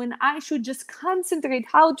knowledge when I should just concentrate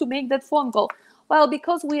how to make that phone call? Well,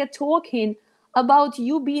 because we are talking about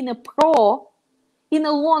you being a pro in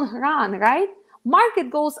a long run, right? Market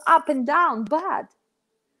goes up and down, but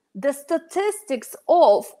the statistics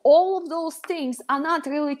of all of those things are not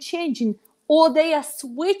really changing, or they are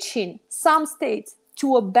switching some states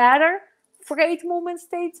to a better freight movement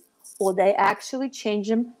states, or they actually change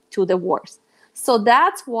them to the worse. So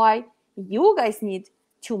that's why you guys need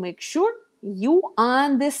to make sure you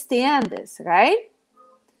understand this, right?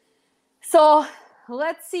 So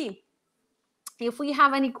let's see if we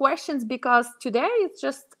have any questions, because today it's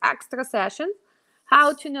just extra session.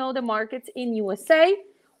 How to know the markets in USA,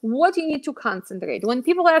 what you need to concentrate. When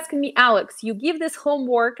people asking me, Alex, you give this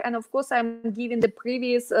homework, and of course I'm giving the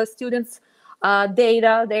previous students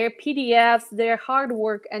data, their PDFs, their hard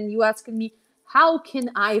work, and you asking me, how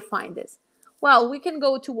can I find this? Well, we can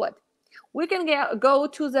go to what? We can go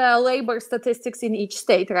to the labor statistics in each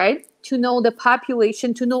state, right? To know the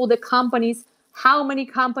population, to know the companies, how many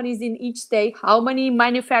companies in each state, how many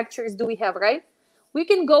manufacturers do we have, right? We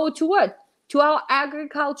can go to what? To our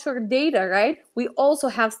agriculture data, right? We also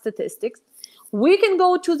have statistics. We can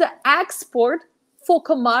go to the export for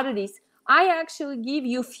commodities. I actually give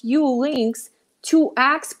you a few links to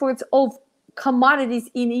exports of commodities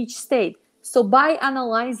in each state. So by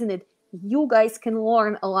analyzing it, you guys can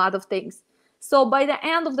learn a lot of things. So by the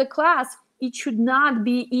end of the class, it should not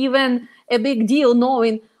be even a big deal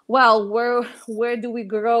knowing, well, where do we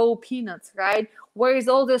grow peanuts, right? Where is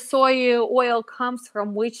all the soy oil comes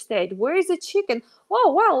from, which state? Where is the chicken?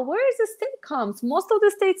 Oh, well, where is the state comes? Most of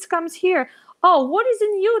the states comes here. Oh, what is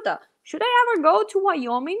in Utah? Should I ever go to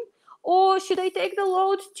Wyoming? Or should I take the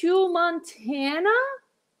load to Montana?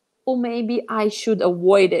 Or maybe I should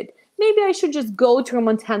avoid it. Maybe I should just go to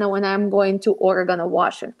Montana when I'm going to Oregon or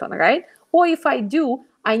Washington, right? Or if I do,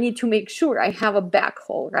 I need to make sure I have a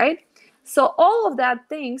backhaul, right? So all of that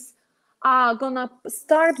things are gonna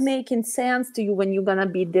start making sense to you when you're gonna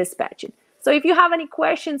be dispatching. So if you have any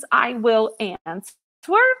questions, I will answer.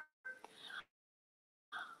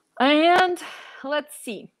 And let's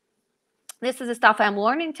see. This is the stuff I'm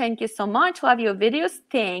learning. Thank you so much. Love your videos.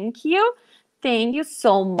 Thank you. Thank you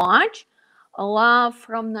so much. Love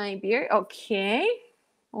from Nigeria. Okay.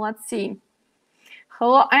 Let's see.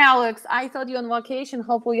 Hello, Alex. I thought you're on vacation.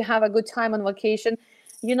 Hopefully you have a good time on vacation.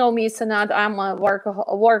 You know me, Sanat. I'm a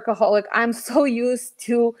workaholic. I'm so used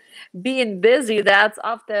to being busy. That's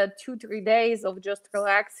after 2-3 days of just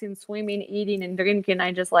relaxing, swimming, eating, and drinking.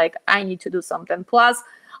 I need to do something. Plus,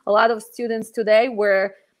 a lot of students today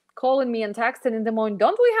were calling me and texting in the morning.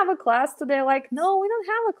 Don't we have a class today? Like, no, we don't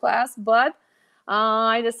have a class, but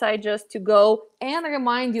I decided just to go and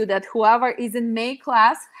remind you that whoever is in May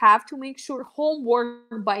class have to make sure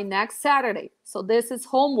homework by next Saturday. So this is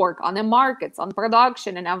homework on the markets, on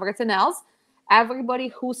production and everything else. Everybody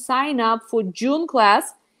who signed up for June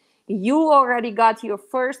class, you already got your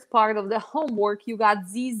first part of the homework. You got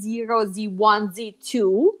Z0, Z1,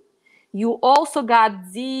 Z2. You also got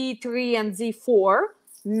Z3 and Z4.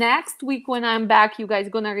 Next week when I'm back, you guys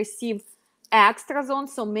going to receive extra zone.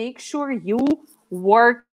 So make sure you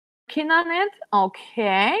working on it.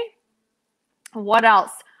 Okay. What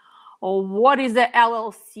else? What is the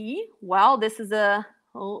LLC? Well, this is a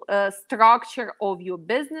structure of your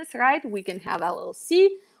business, right? We can have LLC,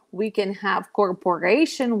 we can have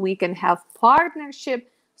corporation, we can have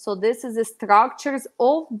partnership. So this is the structures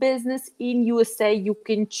of business in USA you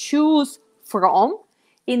can choose from.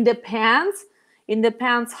 It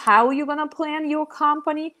depends how you're gonna plan your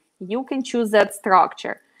company. You can choose that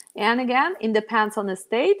structure. And again, it depends on the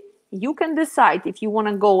state. You can decide if you want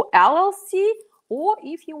to go LLC or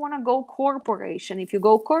if you want to go corporation. If you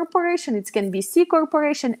go corporation, it can be C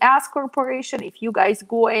corporation, S corporation. If you guys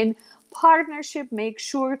go in partnership, make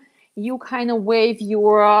sure you kind of waive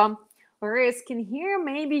your risk in here.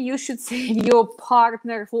 Maybe you should save your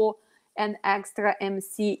partner for an extra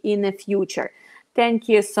MC in the future. Thank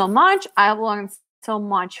you so much. I've learned so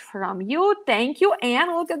much from you. Thank you.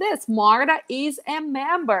 And look at this. Marta is a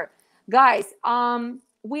member. Guys,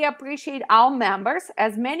 we appreciate our members.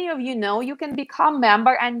 As many of you know, you can become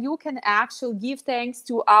member and you can actually give thanks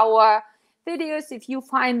to our videos if you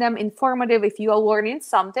find them informative, if you are learning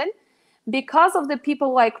something. Because of the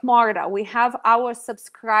people like Marta, we have our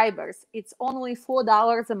subscribers. It's only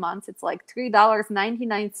 $4 a month. It's like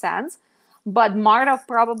 $3.99. But Marta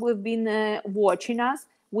probably been watching us.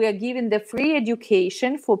 We are giving the free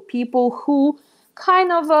education for people who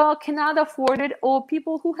kind of cannot afford it or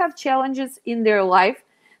people who have challenges in their life.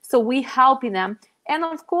 So we helping them. And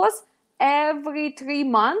of course, every 3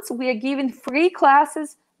 months, we are giving free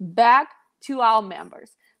classes back to our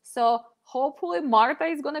members. So hopefully Marta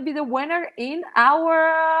is going to be the winner in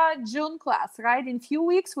our June class, right? In a few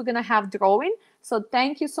weeks, we're going to have drawing. So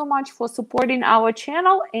thank you so much for supporting our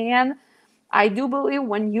channel. And I do believe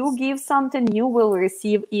when you give something, you will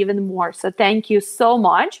receive even more. So thank you so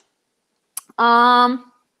much.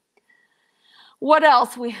 What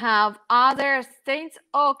else we have? Other states?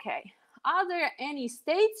 Okay. Are there any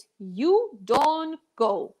states you don't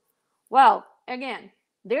go? Well, again,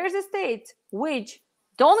 there's a state which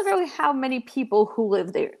don't really have many people who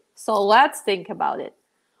live there. So let's think about it.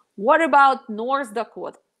 What about North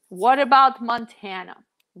Dakota? What about Montana?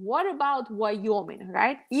 What about Wyoming,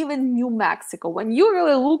 right? Even New Mexico. When you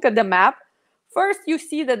really look at the map, first you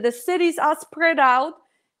see that the cities are spread out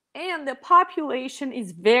and the population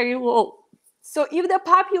is very low. So if the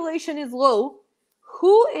population is low,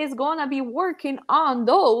 who is going to be working on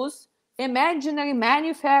those imaginary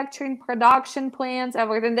manufacturing, production plants,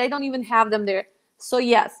 everything? They don't even have them there. So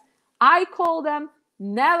yes, I call them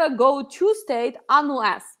never go to state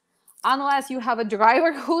unless you have a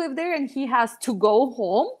driver who lives there and he has to go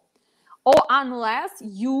home, or unless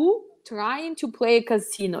you trying to play a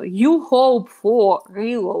casino, you hope for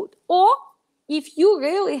reload, or if you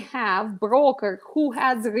really have broker who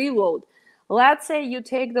has reload. Let's say you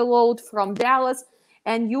take the load from Dallas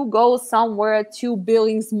and you go somewhere to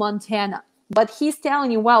Billings, Montana. But he's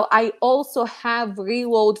telling you, well, I also have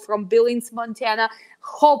reload from Billings, Montana.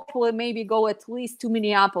 Hopefully maybe go at least to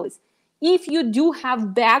Minneapolis. If you do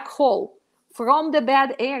have backhaul from the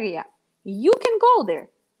bad area, you can go there.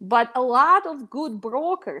 But a lot of good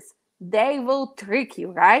brokers, they will trick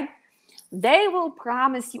you, right? They will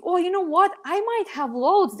promise you, oh, you know what? I might have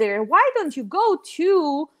loads there. Why don't you go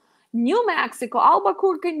to New Mexico,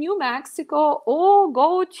 Albuquerque, New Mexico, or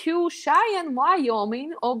go to Cheyenne,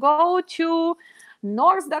 Wyoming, or go to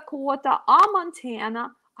North Dakota or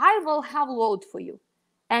Montana? I will have load for you.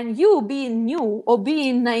 And you being new or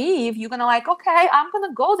being naive, you're gonna like, okay, I'm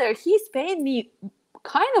gonna go there. He's paying me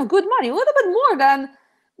kind of good money, a little bit more than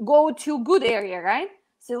go to good area, right?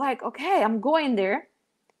 So you're like, okay, I'm going there.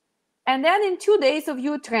 And then in 2 days of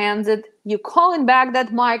your transit, you're calling back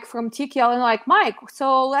that Mike from TKL and like, Mike,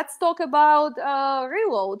 so let's talk about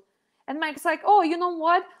reload. And Mike's like, oh, you know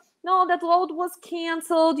what? No, that load was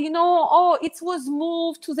canceled. Oh, it was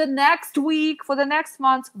moved to the next week for the next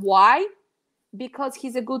month. Why? Because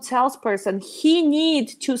he's a good salesperson. He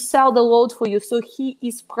needs to sell the load for you, so he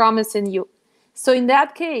is promising you. So in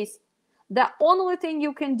that case, the only thing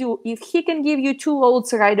you can do, if he can give you 2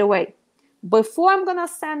 loads right away, before I'm gonna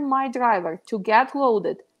send my driver to get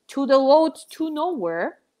loaded to the load to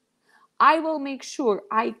nowhere, I will make sure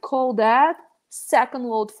I call that second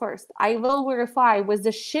load first. I will verify with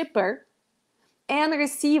the shipper and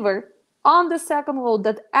receiver on the second load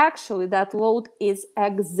that actually that load is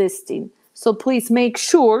existing. So please make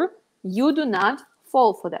sure you do not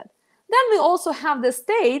fall for that. Then we also have the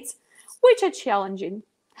states which are challenging.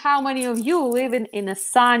 How many of you live in a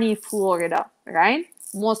sunny Florida, right?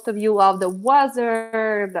 Most of you love the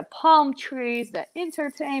weather, the palm trees, the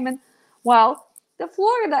entertainment. Well, the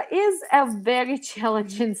Florida is a very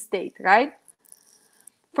challenging state, right?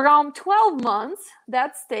 From 12 months,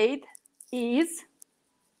 that state is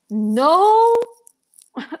no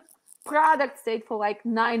product state for like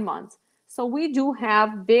 9 months. So we do have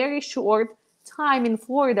very short time in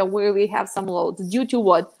Florida where we have some loads. Due to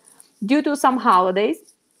what? Due to some holidays,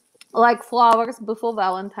 like flowers before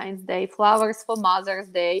Valentine's Day, flowers for Mother's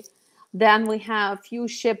Day. Then we have few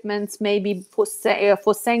shipments maybe for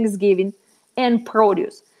Thanksgiving, and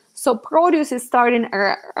produce. So produce is starting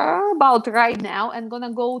about right now and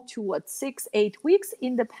gonna go to what, 6-8 weeks.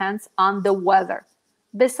 It depends on the weather.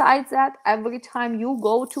 Besides that, every time you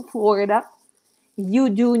go to Florida, you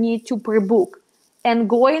do need to pre-book. And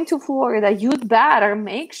going to Florida, you'd better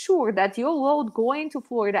make sure that your load going to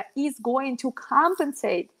Florida is going to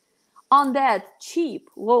compensate on that cheap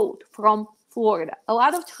load from Florida. A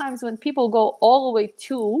lot of times when people go all the way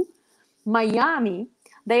to Miami,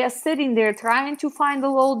 they are sitting there trying to find the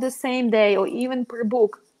load the same day or even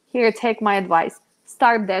pre-book. Here, take my advice.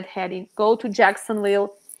 Start deadheading. Go to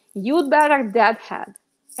Jacksonville. You'd better deadhead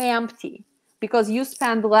empty because you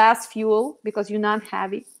spend less fuel because you're not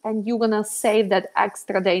heavy and you're gonna save that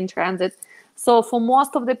extra day in transit. So for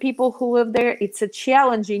most of the people who live there, it's a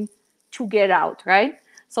challenging to get out, right?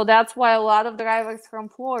 So that's why a lot of drivers from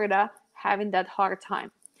Florida having that hard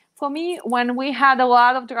time. For me, when we had a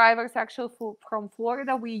lot of drivers actually from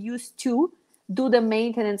Florida, we used to do the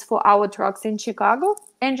maintenance for our trucks in Chicago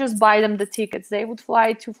and just buy them the tickets. They would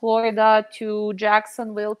fly to Florida, to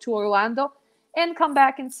Jacksonville, to Orlando, and come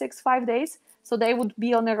back in 6-5 days. So they would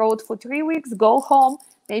be on the road for 3 weeks, go home,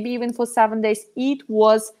 maybe even for 7 days. It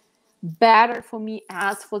was better for me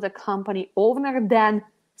as for the company owner than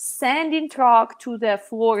sending truck to the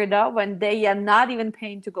Florida when they are not even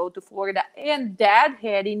paying to go to Florida and that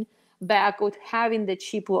heading back with having the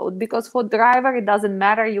cheap load. Because for driver, it doesn't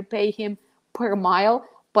matter. You pay him per mile.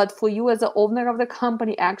 But for you as the owner of the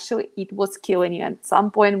company, actually, it was killing you. At some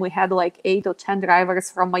point, we had like 8 or 10 drivers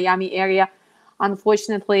from Miami area.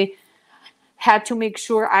 Unfortunately, had to make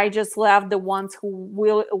sure I just left the ones who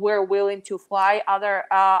were willing to fly.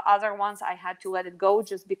 Other ones I had to let it go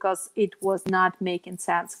just because it was not making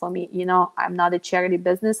sense for me. I'm not a charity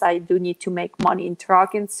business. I do need to make money in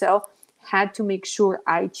trucking, so had to make sure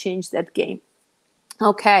I changed that game.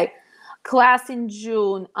 Okay, class in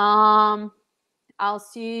June. I'll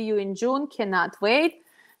see you in June. Cannot wait.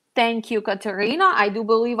 Thank you, Katerina. I do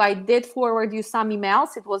believe I did forward you some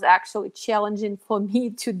emails. It was actually challenging for me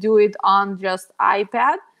to do it on just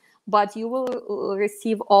iPad, but you will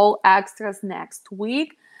receive all extras next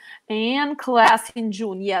week. And class in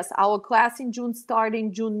June. Yes, our class in June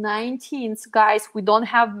starting June 19th. Guys, we don't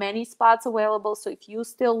have many spots available, so if you're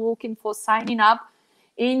still looking for signing up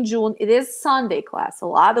in June, it is Sunday class. A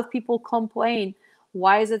lot of people complain,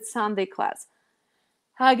 why is it Sunday class?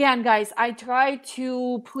 Again, guys, I try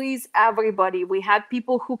to please everybody. We had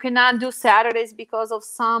people who cannot do Saturdays because of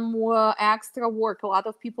some extra work. A lot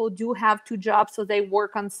of people do have 2 jobs, so they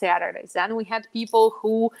work on Saturdays. Then we had people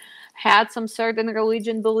who had some certain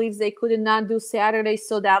religion beliefs. They could not do Saturdays,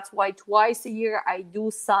 so that's why twice a year I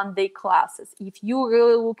do Sunday classes. If you're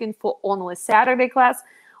really looking for only Saturday class,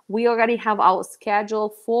 we already have our schedule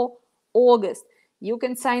for August. You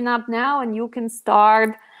can sign up now and you can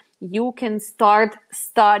start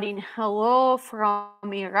studying. Hello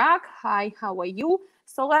from Iraq. Hi, how are you?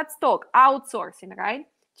 So let's talk outsourcing, right?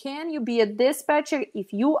 Can you be a dispatcher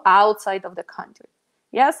if you outside of the country?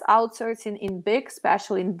 Yes, outsourcing in big,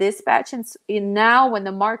 especially in dispatch. In now when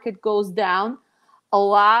the market goes down, a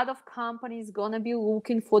lot of companies gonna be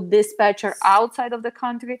looking for dispatcher outside of the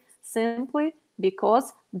country simply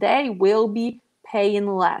because they will be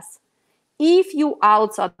paying less. if you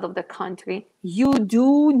outside of the country, you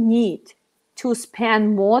do need to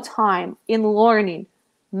spend more time in learning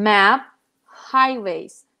map,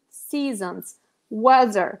 highways, seasons,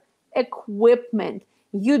 weather, equipment.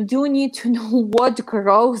 You do need to know what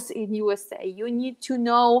grows in USA. You need to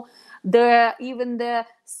know even the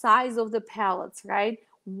size of the pallets, right?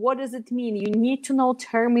 What does it mean? You need to know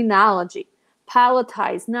terminology.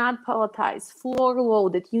 Palletized, not palletized, floor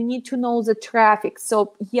loaded. You need to know the traffic.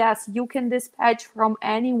 So yes, you can dispatch from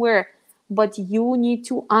anywhere, but you need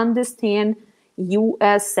to understand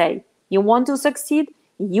USA. You want to succeed?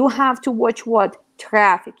 You have to watch what?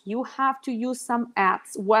 Traffic. You have to use some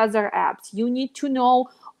apps, weather apps. You need to know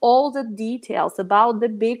all the details about the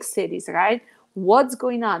big cities, right? What's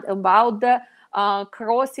going on about the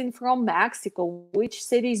crossing from Mexico, which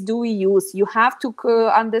cities do we use? You have to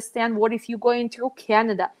understand what if you're going through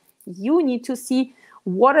Canada. You need to see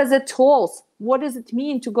what are the tolls, what does it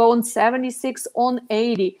mean to go on 76 on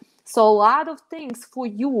 80. So a lot of things for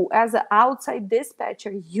you as an outside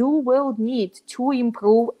dispatcher, you will need to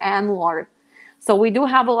improve and learn. So we do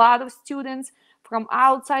have a lot of students from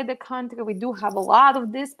outside the country. We do have a lot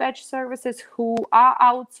of dispatch services who are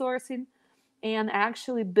outsourcing and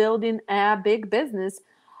actually building a big business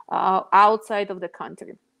outside of the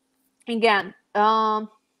country. Again,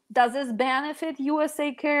 does this benefit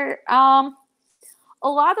USA Care? A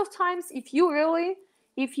lot of times, if you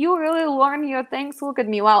really learn your things, look at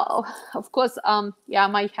me. Well, of course, yeah, I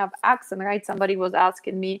might have accent, right? Somebody was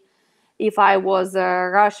asking me if I was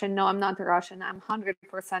Russian. No, I'm not Russian. I'm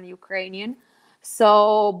 100% Ukrainian.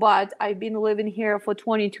 So, but I've been living here for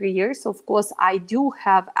 23 years. So of course, I do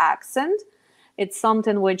have accent. It's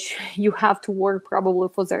something which you have to work probably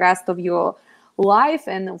for the rest of your life.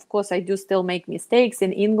 And of course, I do still make mistakes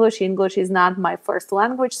in English. English is not my first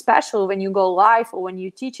language, especially when you go live or when you're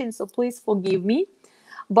teaching. So please forgive me.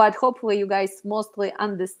 But hopefully you guys mostly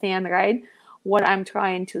understand, right, what I'm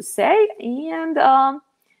trying to say. And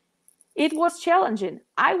it was challenging.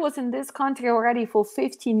 I was in this country already for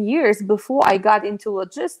 15 years before I got into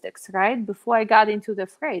logistics, right? Before I got into the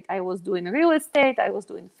freight. I was doing real estate, I was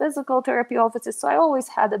doing physical therapy offices, so I always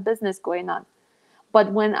had a business going on.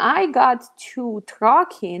 But when I got to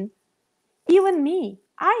trucking, even me,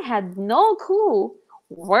 I had no clue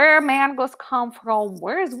where mangoes come from,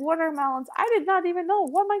 where's watermelons. I did not even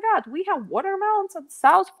know. Oh my God, we have watermelons in the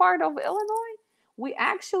south part of Illinois. We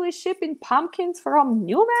actually ship in pumpkins from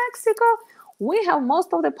New Mexico. We have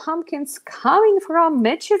most of the pumpkins coming from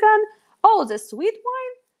Michigan. Oh, the sweet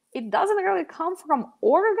wine, it doesn't really come from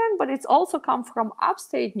Oregon, but it's also come from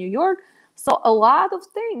upstate New York. So a lot of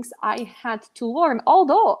things I had to learn,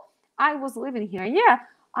 although I was living here. Yeah,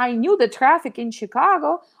 I knew the traffic in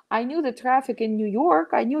Chicago. I knew the traffic in New York.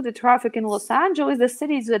 I knew the traffic in Los Angeles, the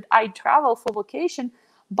cities that I travel for vacation.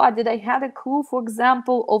 But did I have a clue, for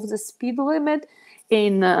example, of the speed limit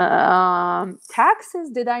in Texas?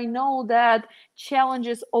 Did I know that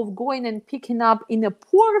challenges of going and picking up in the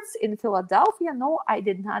ports in Philadelphia? No, I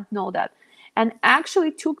did not know that. And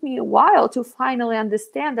actually took me a while to finally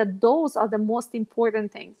understand that those are the most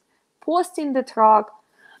important things. Posting the truck,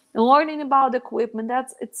 learning about equipment,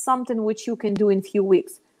 it's something which you can do in a few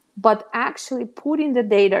weeks. But actually putting the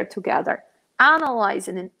data together,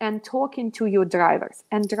 analyzing it, and talking to your drivers.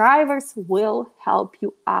 And drivers will help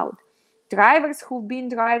you out. Drivers who've been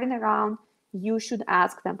driving around, you should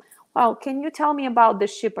ask them, well, can you tell me about the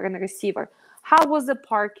shipper and receiver? How was the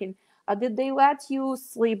parking? Did they let you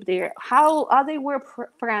sleep there? How are they were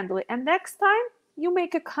friendly? And next time, you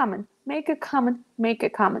make a comment, make a comment, make a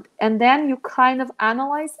comment. And then you kind of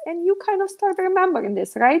analyze and you kind of start remembering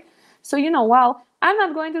this, right? So, well, I'm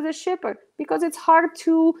not going to the shipper because it's hard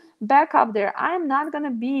to back up there. I'm not going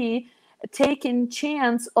to be taking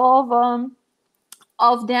chance of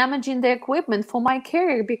damaging the equipment for my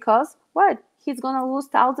carrier because what? He's going to lose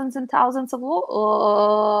thousands and thousands of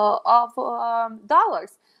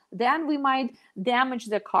dollars. Then we might damage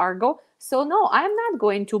the cargo. So no, I'm not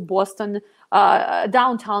going to Boston,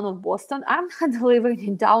 downtown of Boston. I'm not living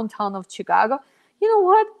in downtown of Chicago. You know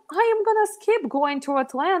what? I am going to skip going to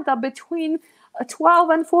Atlanta between 12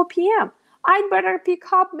 and 4 p.m. I'd better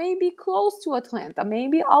pick up maybe close to Atlanta.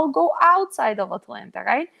 Maybe I'll go outside of Atlanta,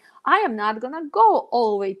 right? I am not going to go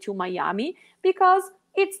all the way to Miami because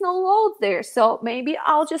it's no load there. So maybe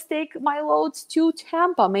I'll just take my loads to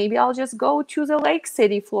Tampa. Maybe I'll just go to the Lake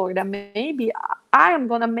City, Florida. Maybe I am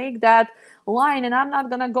going to make that line and I'm not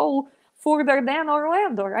going to go further than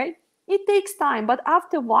Orlando, right? It takes time, but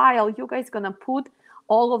after a while, you guys going to put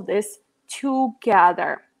all of this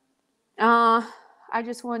together. I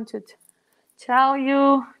just want to tell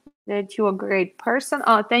you that you're a great person.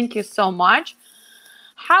 Thank you so much.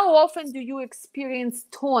 How often do you experience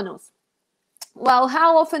tonus? Well,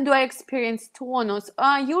 how often do I experience tonus?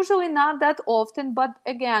 Usually not that often, but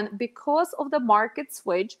again, because of the market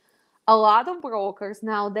switch, a lot of brokers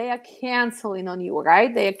now, they are canceling on you,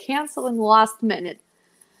 right? They are canceling last minute.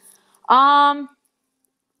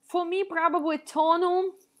 For me, probably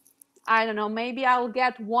tonu, I don't know, maybe I'll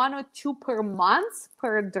get 1 or 2 per month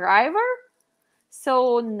per driver.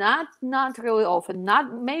 So not really often,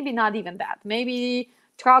 maybe not even that. Maybe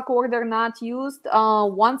truck order not used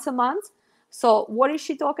once a month. So what is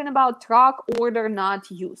she talking about? Truck order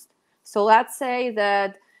not used. So let's say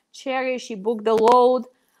that Cherry, she booked the load,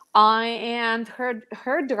 and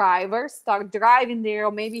her driver start driving there,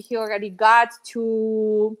 or maybe he already got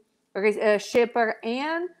to shipper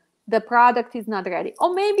and the product is not ready.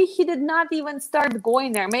 Or maybe he did not even start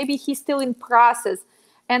going there. Maybe he's still in process.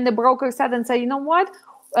 And the broker said and said, you know what?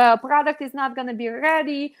 Product is not going to be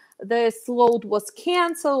ready. This load was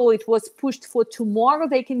canceled. It was pushed for tomorrow.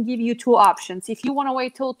 They can give you 2 options. If you want to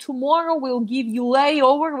wait till tomorrow, we'll give you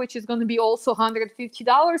layover, which is going to be also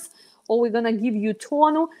 $150, or we're going to give you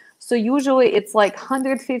tonu. So usually it's like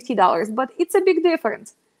 $150, but it's a big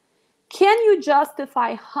difference. Can you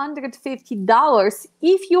justify $150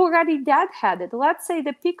 if you already deadheaded? Let's say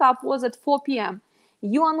the pickup was at 4 p.m.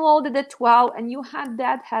 You unloaded at 12 and you had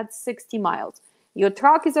deadhead 60 miles. Your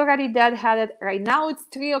truck is already deadheaded. Right now it's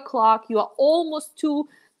 3 o'clock. You are almost to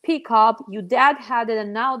pick up. You deadheaded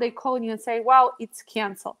and now they call you and say, well, it's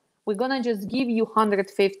canceled. We're going to just give you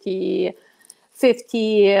 $150.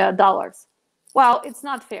 Well, it's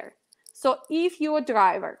not fair. So if your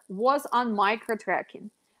driver was on micro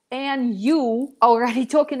tracking, and you already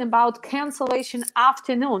talking about cancellation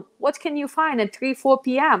afternoon, what can you find at 3-4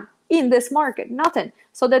 p.m. in this market? Nothing.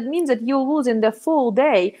 So that means that you're losing the full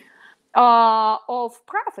day of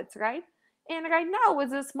profits, right? And right now with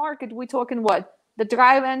this market, we're talking what? The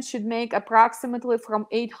drive end should make approximately from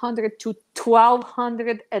 800 to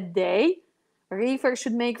 1200 a day. Reefer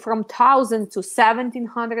should make from 1000 to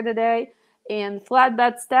 1700 a day. And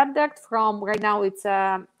flatbed step deck from right now it's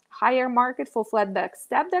higher market for flatbed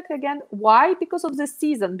step deck again. Why? Because of the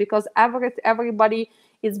season, because everybody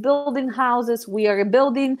is building houses, we are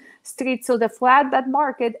building streets, so the flatbed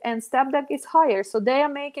market and step deck is higher, so they are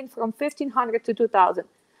making from 1500 to 2000.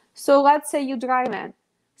 So let's say you drive in,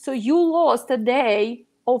 so you lost a day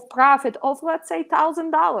of profit of, let's say,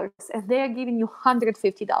 $1,000, and they are giving you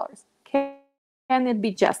 $150. Can it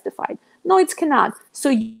be justified? No, it cannot. So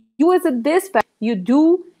you as a dispatcher, you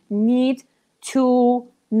do need to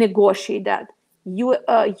negotiate that. You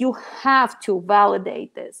have to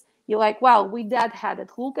validate this. You're like, well, we deadheaded.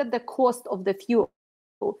 Look at the cost of the fuel.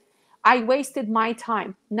 I wasted my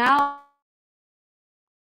time. Now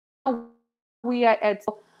we are at,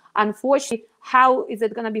 unfortunately, how is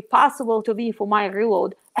it going to be possible to be for my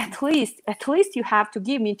reload? At least you have to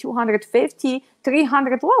give me $250,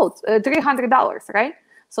 $300, right?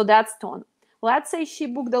 So that's ton. Let's say she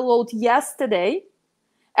booked the load yesterday,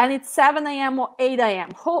 and it's 7 a.m. or 8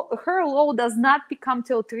 a.m. Her load does not become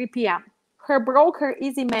till 3 p.m. Her broker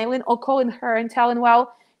is emailing or calling her and telling,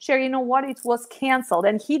 well, Sherry, you know what? It was canceled.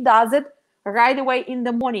 And he does it right away in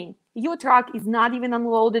the morning. Your truck is not even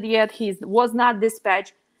unloaded yet. He was not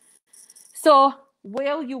dispatched. So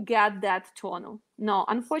will you get that tonu? No,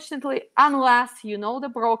 unfortunately, unless you know the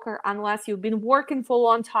broker, unless you've been working for a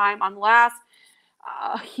long time, unless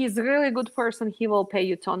he's a really good person, he will pay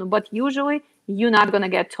you tonu. But usually, you're not going to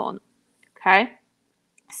get tonu, okay?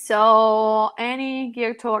 So any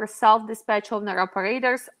geared towards self-dispatch owner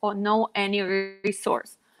operators or no any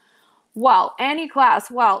resource? Well, any class,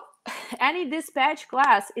 any dispatch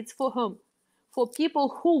class, it's for whom? For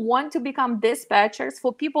people who want to become dispatchers,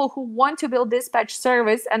 for people who want to build dispatch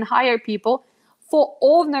service and hire people, for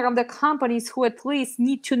owner of the companies who at least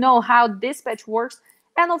need to know how dispatch works,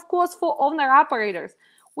 and of course for owner operators.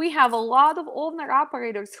 We have a lot of owner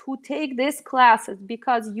operators who take these classes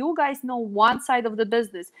because you guys know one side of the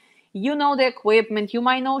business. You know the equipment, you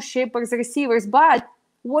might know shippers, receivers, but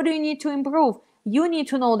what do you need to improve? You need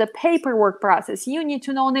to know the paperwork process. You need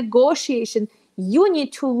to know negotiation. You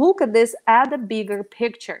need to look at this at the bigger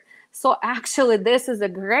picture. So actually, this is a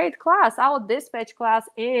great class. Our dispatch class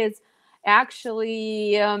is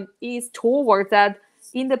actually is towards that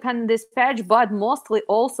independent dispatch, but mostly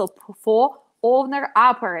also for owner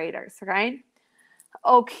operators, right?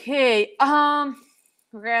 Okay.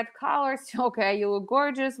 Red colors. Okay, you look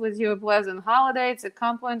gorgeous with your pleasant holiday. It's a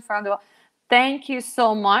compliment from the. Thank you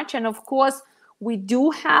so much. And of course, we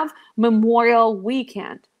do have Memorial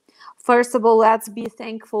Weekend. First of all, let's be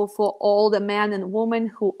thankful for all the men and women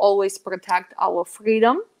who always protect our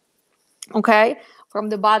freedom. Okay, from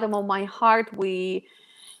the bottom of my heart, we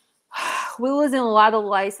we're losing a lot of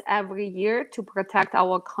lives every year to protect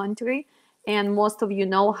our country. And most of you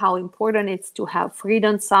know how important it's to have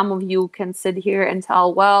freedom. Some of you can sit here and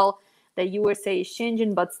tell, well, the USA is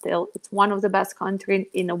changing, but still, it's one of the best countries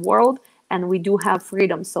in the world, and we do have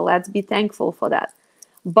freedom. So let's be thankful for that.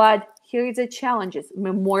 But here is the challenges.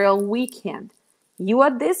 Memorial Weekend. You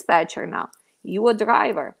a dispatcher now. You a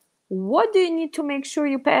driver. What do you need to make sure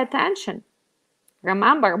you pay attention?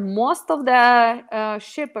 Remember, most of the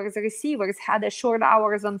shippers, receivers had a short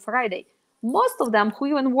hours on Friday. Most of them who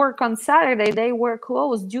even work on Saturday, they were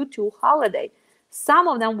closed due to holiday. Some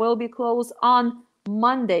of them will be closed on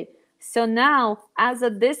Monday. So now, as a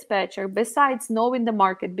dispatcher, besides knowing the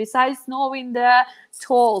market, besides knowing the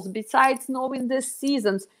tolls, besides knowing the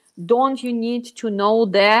seasons, don't you need to know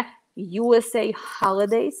the USA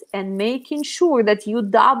holidays and making sure that you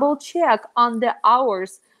double check on the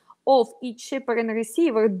hours of each shipper and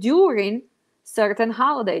receiver during certain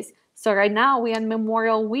holidays. So right now we're on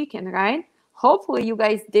Memorial Weekend, right? Hopefully you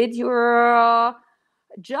guys did your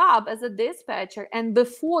job as a dispatcher, and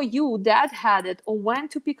before you that had it or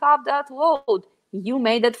went to pick up that load, you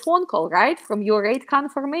made that phone call, right, from your rate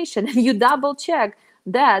confirmation, and you double check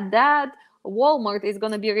that Walmart is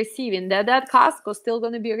going to be receiving, that Costco is still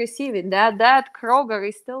going to be receiving, that Kroger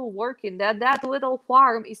is still working, that little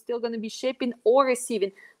farm is still going to be shipping or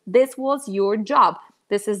receiving. This was your job.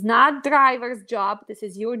 This is not driver's job. This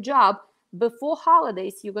is your job. Before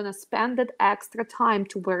holidays, you're going to spend that extra time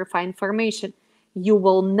to verify information. You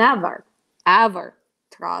will never, ever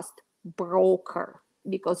trust broker,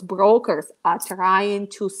 because brokers are trying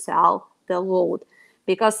to sell the load.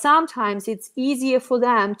 Because sometimes it's easier for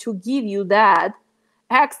them to give you that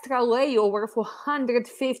extra layover for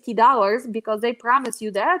 $150 because they promise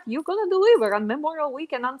you that you're going to deliver on Memorial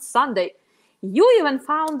Weekend on Sunday. You even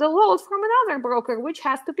found the load from another broker, which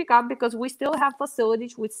has to pick up because we still have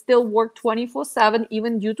facilities. We still work 24/7,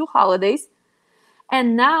 even due to holidays.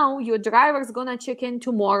 And now your driver is going to check in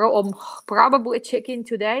tomorrow or probably check in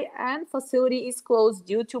today, and facility is closed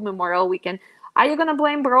due to Memorial Weekend. Are you going to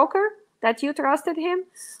blame broker that you trusted him?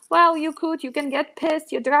 Well, you can get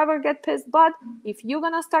pissed, your driver get pissed, but if you're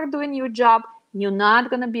going to start doing your job, you're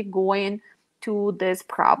not going to be going to this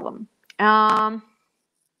problem. Have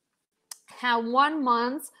 1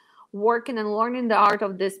 month working and learning the art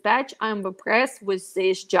of dispatch. I'm impressed with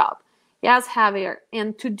this job. Yes, Javier.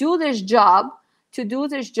 And to do this job,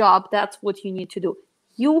 that's what you need to do.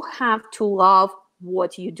 You have to love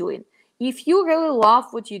what you're doing. If you really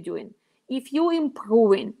love what you're doing, if you're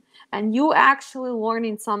improving and you actually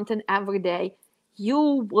learning something every day,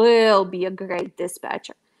 you will be a great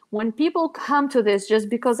dispatcher. When people come to this just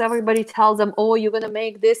because everybody tells them, oh, you're going to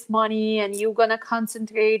make this money and you're going to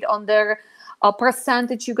concentrate on their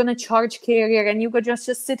percentage, you're going to charge carrier and you're going to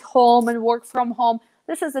just sit home and work from home,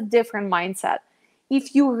 this is a different mindset.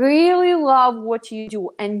 If you really love what you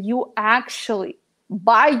do and you actually,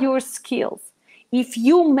 by your skills, if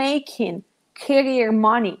you making career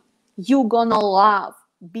money, you're gonna love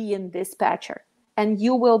being dispatcher and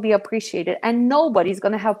you will be appreciated, and nobody's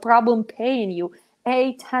gonna have problem paying you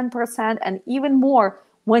 8-10% and even more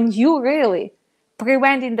when you really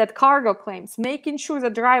preventing that cargo claims, making sure the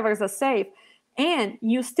drivers are safe, and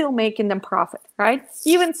you still making them profit, right?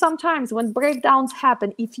 Even sometimes when breakdowns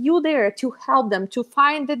happen, if you're there to help them, to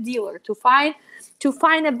find the dealer, to find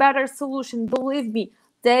a better solution, believe me,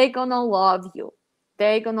 they're gonna love you.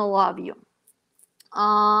 They're gonna love you.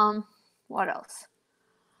 What else?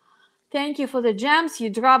 Thank you for the gems you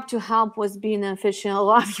dropped to help with being efficient. I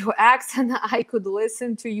love your accent. I could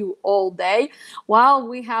listen to you all day. Well,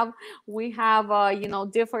 we have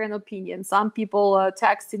different opinions. Some people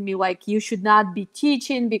texted me like, you should not be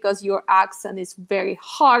teaching because your accent is very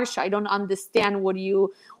harsh. I don't understand what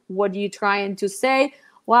you trying to say.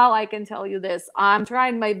 Well, I can tell you this. I'm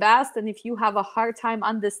trying my best, and if you have a hard time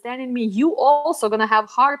understanding me, you also gonna have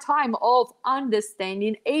hard time of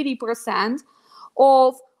understanding 80%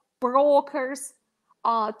 of brokers,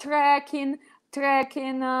 tracking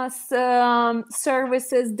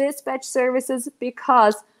services, dispatch services,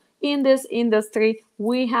 because in this industry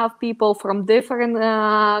we have people from different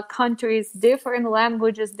countries, different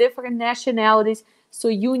languages, different nationalities. So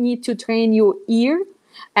you need to train your ear,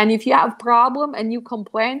 and if you have problem and you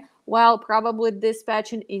complain, well, probably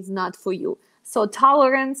dispatching is not for you. So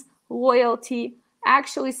tolerance, loyalty,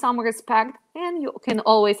 actually some respect, and you can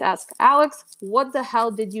always ask, Alex, what the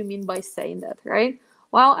hell did you mean by saying that, right?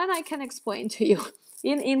 Well, and I can explain to you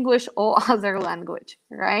in English or other language,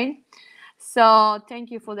 right? So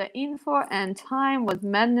thank you for the info, and time was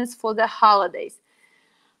madness for the holidays.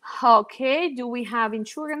 Okay, do we have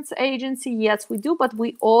insurance agency? Yes, we do, but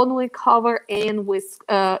we only cover in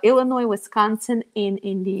Illinois, Wisconsin, in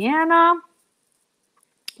Indiana.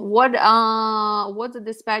 What the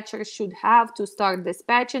dispatcher should have to start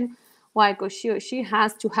dispatching? Like she or she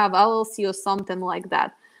has to have LLC or something like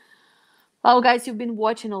that. Well, guys, you've been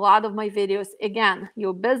watching a lot of my videos. Again,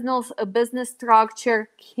 your business structure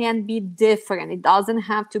can be different. It doesn't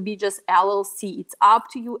have to be just LLC. It's up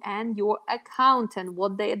to you and your accountant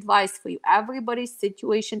what they advise for you. Everybody's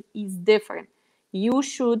situation is different. You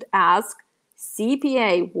should ask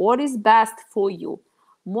CPA what is best for you.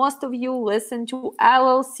 Most of you listen to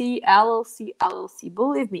LLC, LLC, LLC.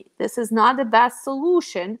 Believe me, this is not the best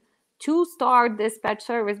solution to start dispatch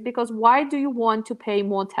service, because why do you want to pay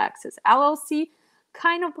more taxes? LLC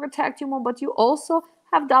kind of protect you more, but you also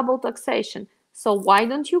have double taxation. So why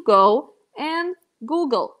don't you go and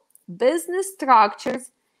Google business structures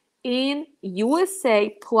in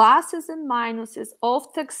USA, pluses and minuses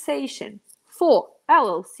of taxation for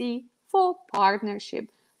LLC, for partnership,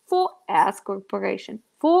 for S corporation,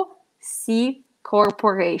 for C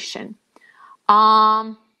corporation.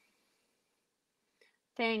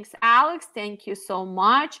 Thanks, Alex. Thank you so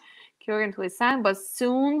much. Currently signed, but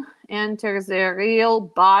soon enters the real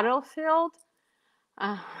battlefield.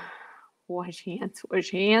 Wash hands,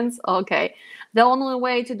 wash hands. Okay. The only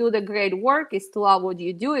way to do the great work is to love what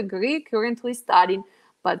you do. Agree. Currently studying,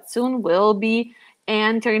 but soon will be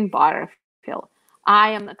entering battlefield.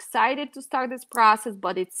 I am excited to start this process,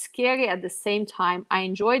 but it's scary at the same time. I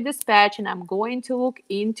enjoy dispatch and I'm going to look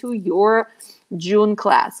into your June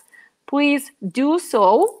class. Please do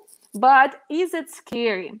so. But is it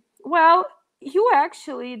scary? Well, you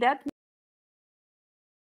actually, that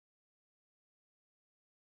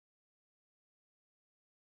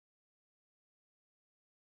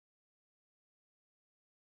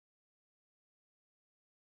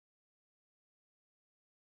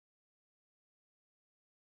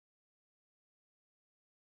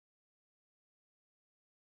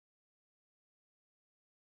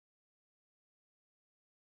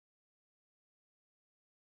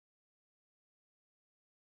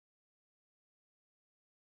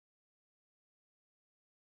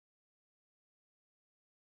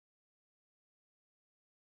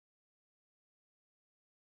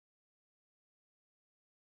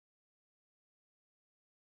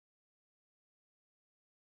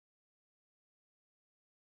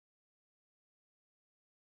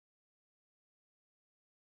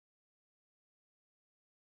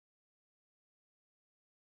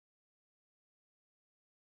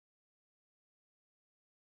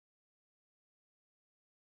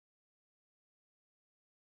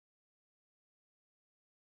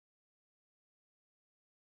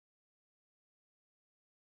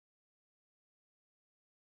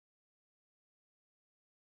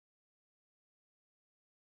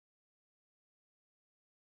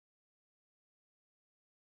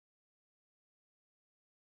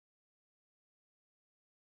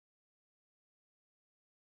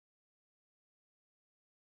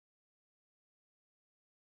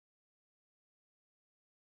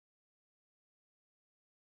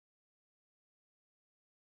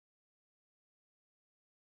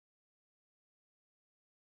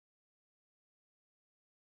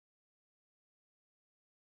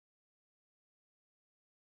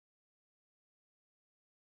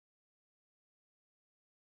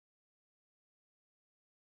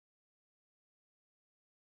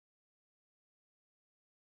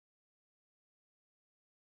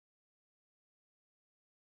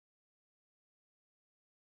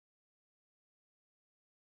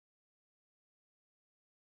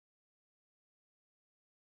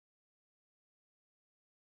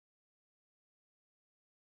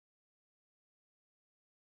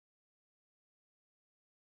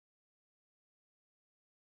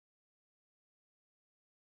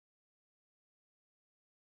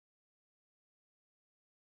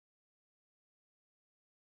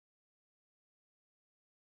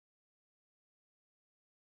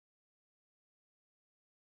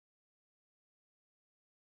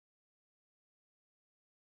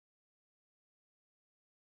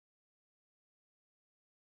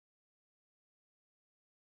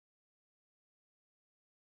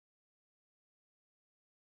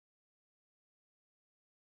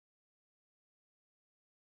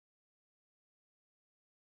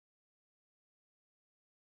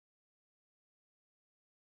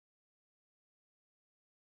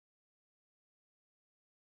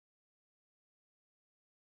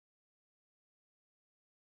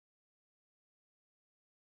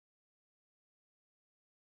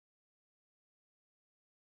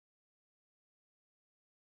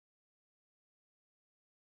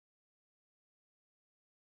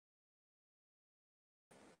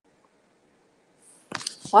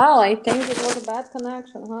Well, I think it was a bad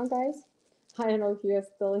connection, huh, guys? I don't know if you're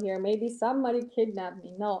still here. Maybe somebody kidnapped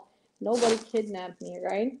me. No, nobody kidnapped me,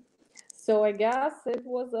 right? So I guess it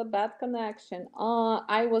was a bad connection.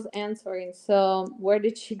 I was answering. So where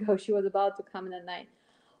did she go? She was about to come in at night.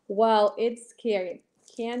 Well, it's scary.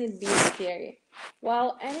 Can it be scary?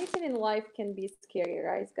 Well, anything in life can be scary,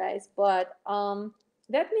 right, guys? But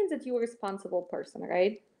that means that you're a responsible person,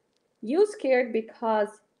 right? You scared because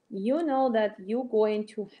you know that you're going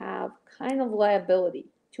to have kind of liability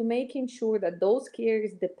to making sure that those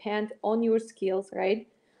cares depend on your skills, right?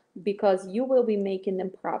 Because you will be making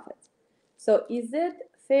them profits. So is it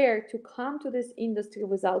fair to come to this industry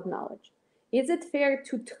without knowledge? Is it fair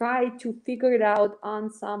to try to figure it out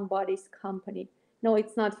on somebody's company? No,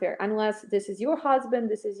 it's not fair unless this is your husband,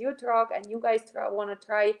 this is your truck, and you guys want to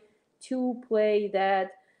try to play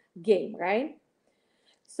that game, right?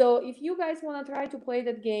 So if you guys want to try to play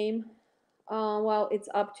that game, well, it's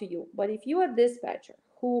up to you. But if you're a dispatcher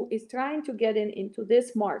who is trying to get into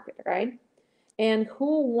this market, right, and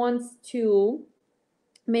who wants to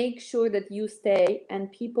make sure that you stay and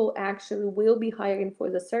people actually will be hiring for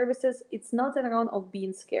the services, it's not around of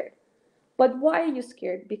being scared. But why are you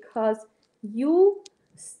scared? Because you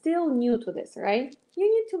still new to this, right? You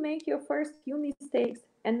need to make your first few mistakes,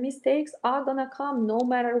 and mistakes are gonna come no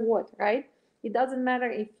matter what, right? It doesn't matter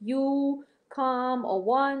if you come or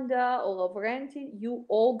Wanda or Lavrenti, you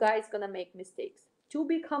all guys gonna make mistakes. To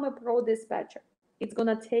become a pro dispatcher, it's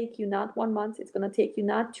gonna take you not 1 month, it's gonna take you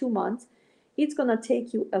not 2 months, it's gonna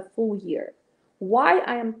take you a full year. Why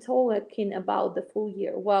I am talking about the full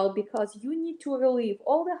year? Well, because you need to relive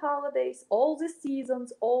all the holidays, all the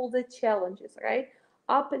seasons, all the challenges, right?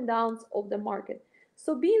 Up and downs of the market.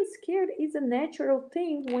 So being scared is a natural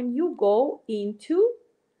thing when you go into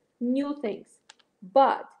new things.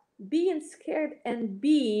 But being scared and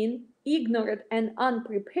being ignorant and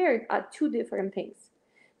unprepared are two different things.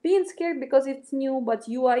 Being scared because it's new, but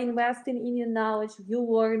you are investing in your knowledge, you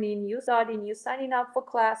learning, you studying, you signing up for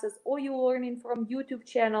classes, or you learning from YouTube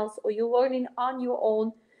channels, or you learning on your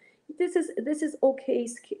own. This is okay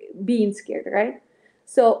being scared, right?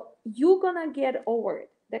 So you're gonna get over it.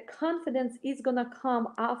 The confidence is gonna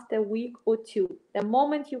come after a week or two. The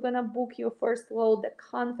moment you're gonna book your first load, the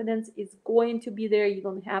confidence is going to be there. You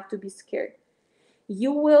don't have to be scared.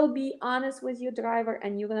 You will be honest with your driver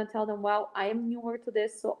and you're going to tell them, well, I am newer to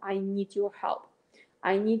this, so I need your help.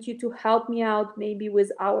 I need you to help me out maybe with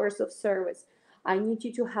hours of service. I need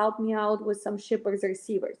you to help me out with some shippers,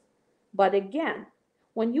 receivers. But again,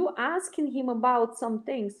 when you asking him about some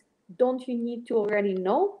things, don't you need to already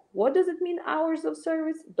know? What does it mean hours of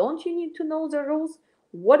service? Don't you need to know the rules?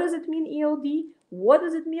 What does it mean ELD? What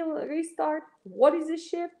does it mean restart? What is a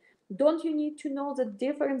shift? Don't you need to know the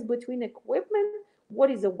difference between equipment? What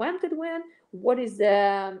is a vented van? What is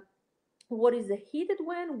a heated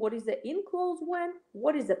van? What is the enclosed van?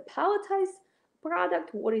 What is a palletized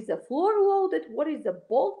product? What is a floor loaded? What is a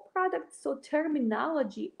bulk product? So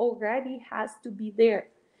terminology already has to be there.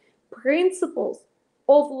 Principles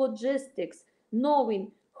of logistics,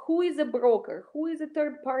 knowing who is a broker, who is a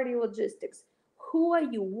third party logistics, who are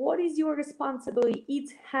you, what is your responsibility, it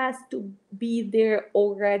has to be there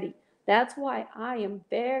already. That's why I am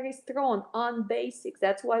very strong on basics.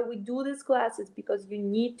 That's why we do these classes, because you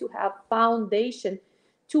need to have foundation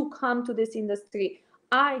to come to this industry.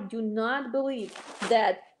 I do not believe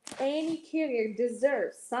that any carrier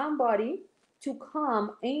deserves somebody to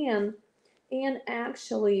come and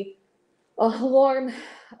actually learn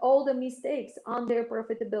all the mistakes on their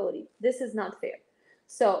profitability. This is not fair.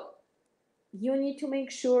 So you need to make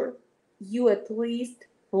sure you at least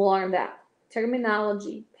learn that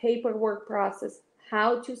terminology, paperwork process,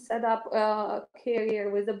 how to set up a carrier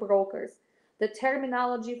with the brokers, the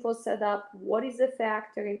terminology for setup, what is the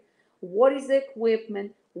factory, what is the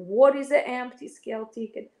equipment, what is the empty scale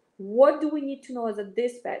ticket, what do we need to know as a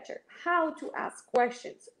dispatcher, how to ask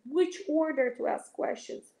questions, which order to ask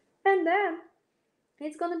questions, and then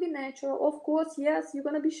it's gonna be natural. Of course, yes, you're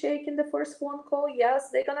gonna be shaking the first phone call. Yes,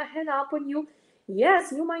 they're gonna hang up on you.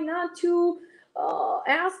 Yes, you might not to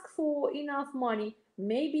ask for enough money.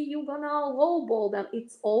 Maybe you're gonna lowball them.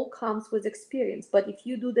 It all comes with experience. But if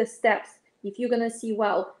you do the steps, if you're gonna see,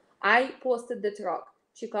 well, I posted the truck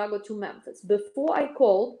Chicago to Memphis. Before I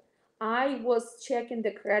called, I was checking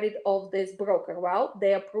the credit of this broker. Well,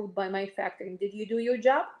 they approved by my factoring. Did you do your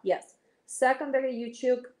job? Yes. Secondary, you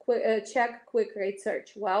check quick rate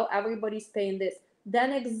search. Well, everybody's paying this.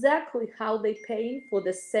 Then exactly how they paying for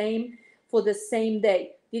the same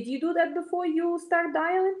day. Did you do that before you start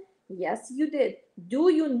dialing? Yes, you did. Do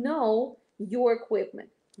you know your equipment?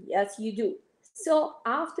 Yes, you do. So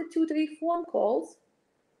after 2, 3 phone calls,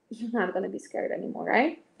 you're not going to be scared anymore,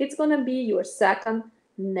 right? It's going to be your second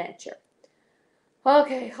nature.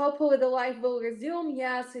 Okay, hopefully the live will resume.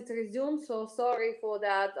 Yes, it resumed. So sorry for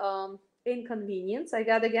that inconvenience I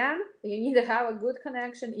got again. You need to have a good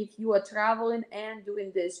connection if you are traveling and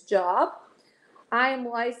doing this job. I am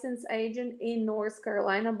licensed agent in North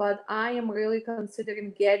Carolina, but I am really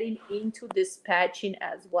considering getting into dispatching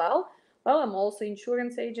as well. Well, I'm also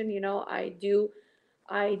insurance agent. I do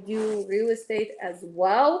real estate as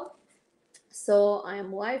well. So I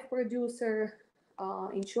am life producer,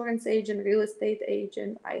 insurance agent, real estate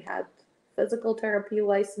agent. I had physical therapy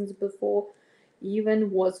license before,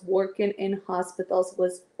 even was working in hospitals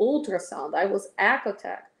with ultrasound. I was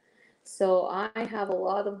ecotech. So I have a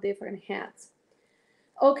lot of different hats.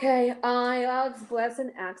 Okay, Alex, bless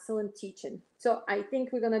and excellent teaching. So I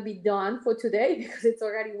think we're going to be done for today because it's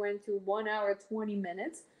already went to 1 hour, 20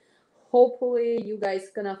 minutes. Hopefully you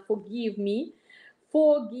guys gonna forgive me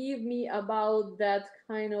about that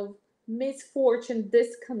kind of misfortune,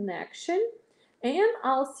 disconnection. And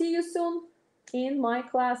I'll see you soon in my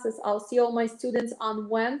classes. I'll see all my students on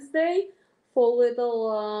Wednesday for a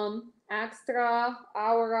little extra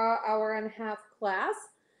hour and a half class.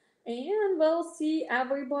 And we'll see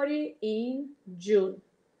everybody in June.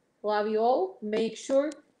 Love you all. Make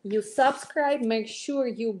sure you subscribe. Make sure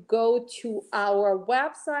you go to our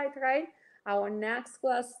website, right? Our next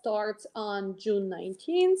class starts on June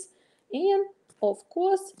 19th. And of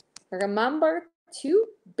course, remember to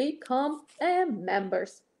become a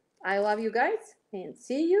members. I love you guys and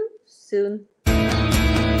see you soon.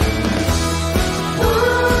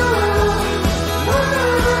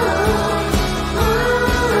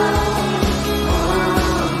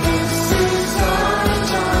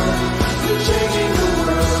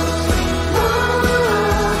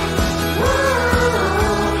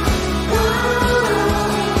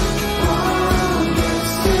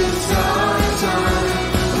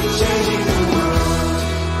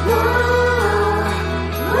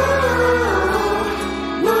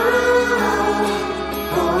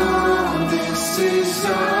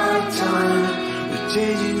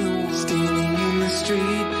 Standing in the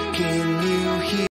street.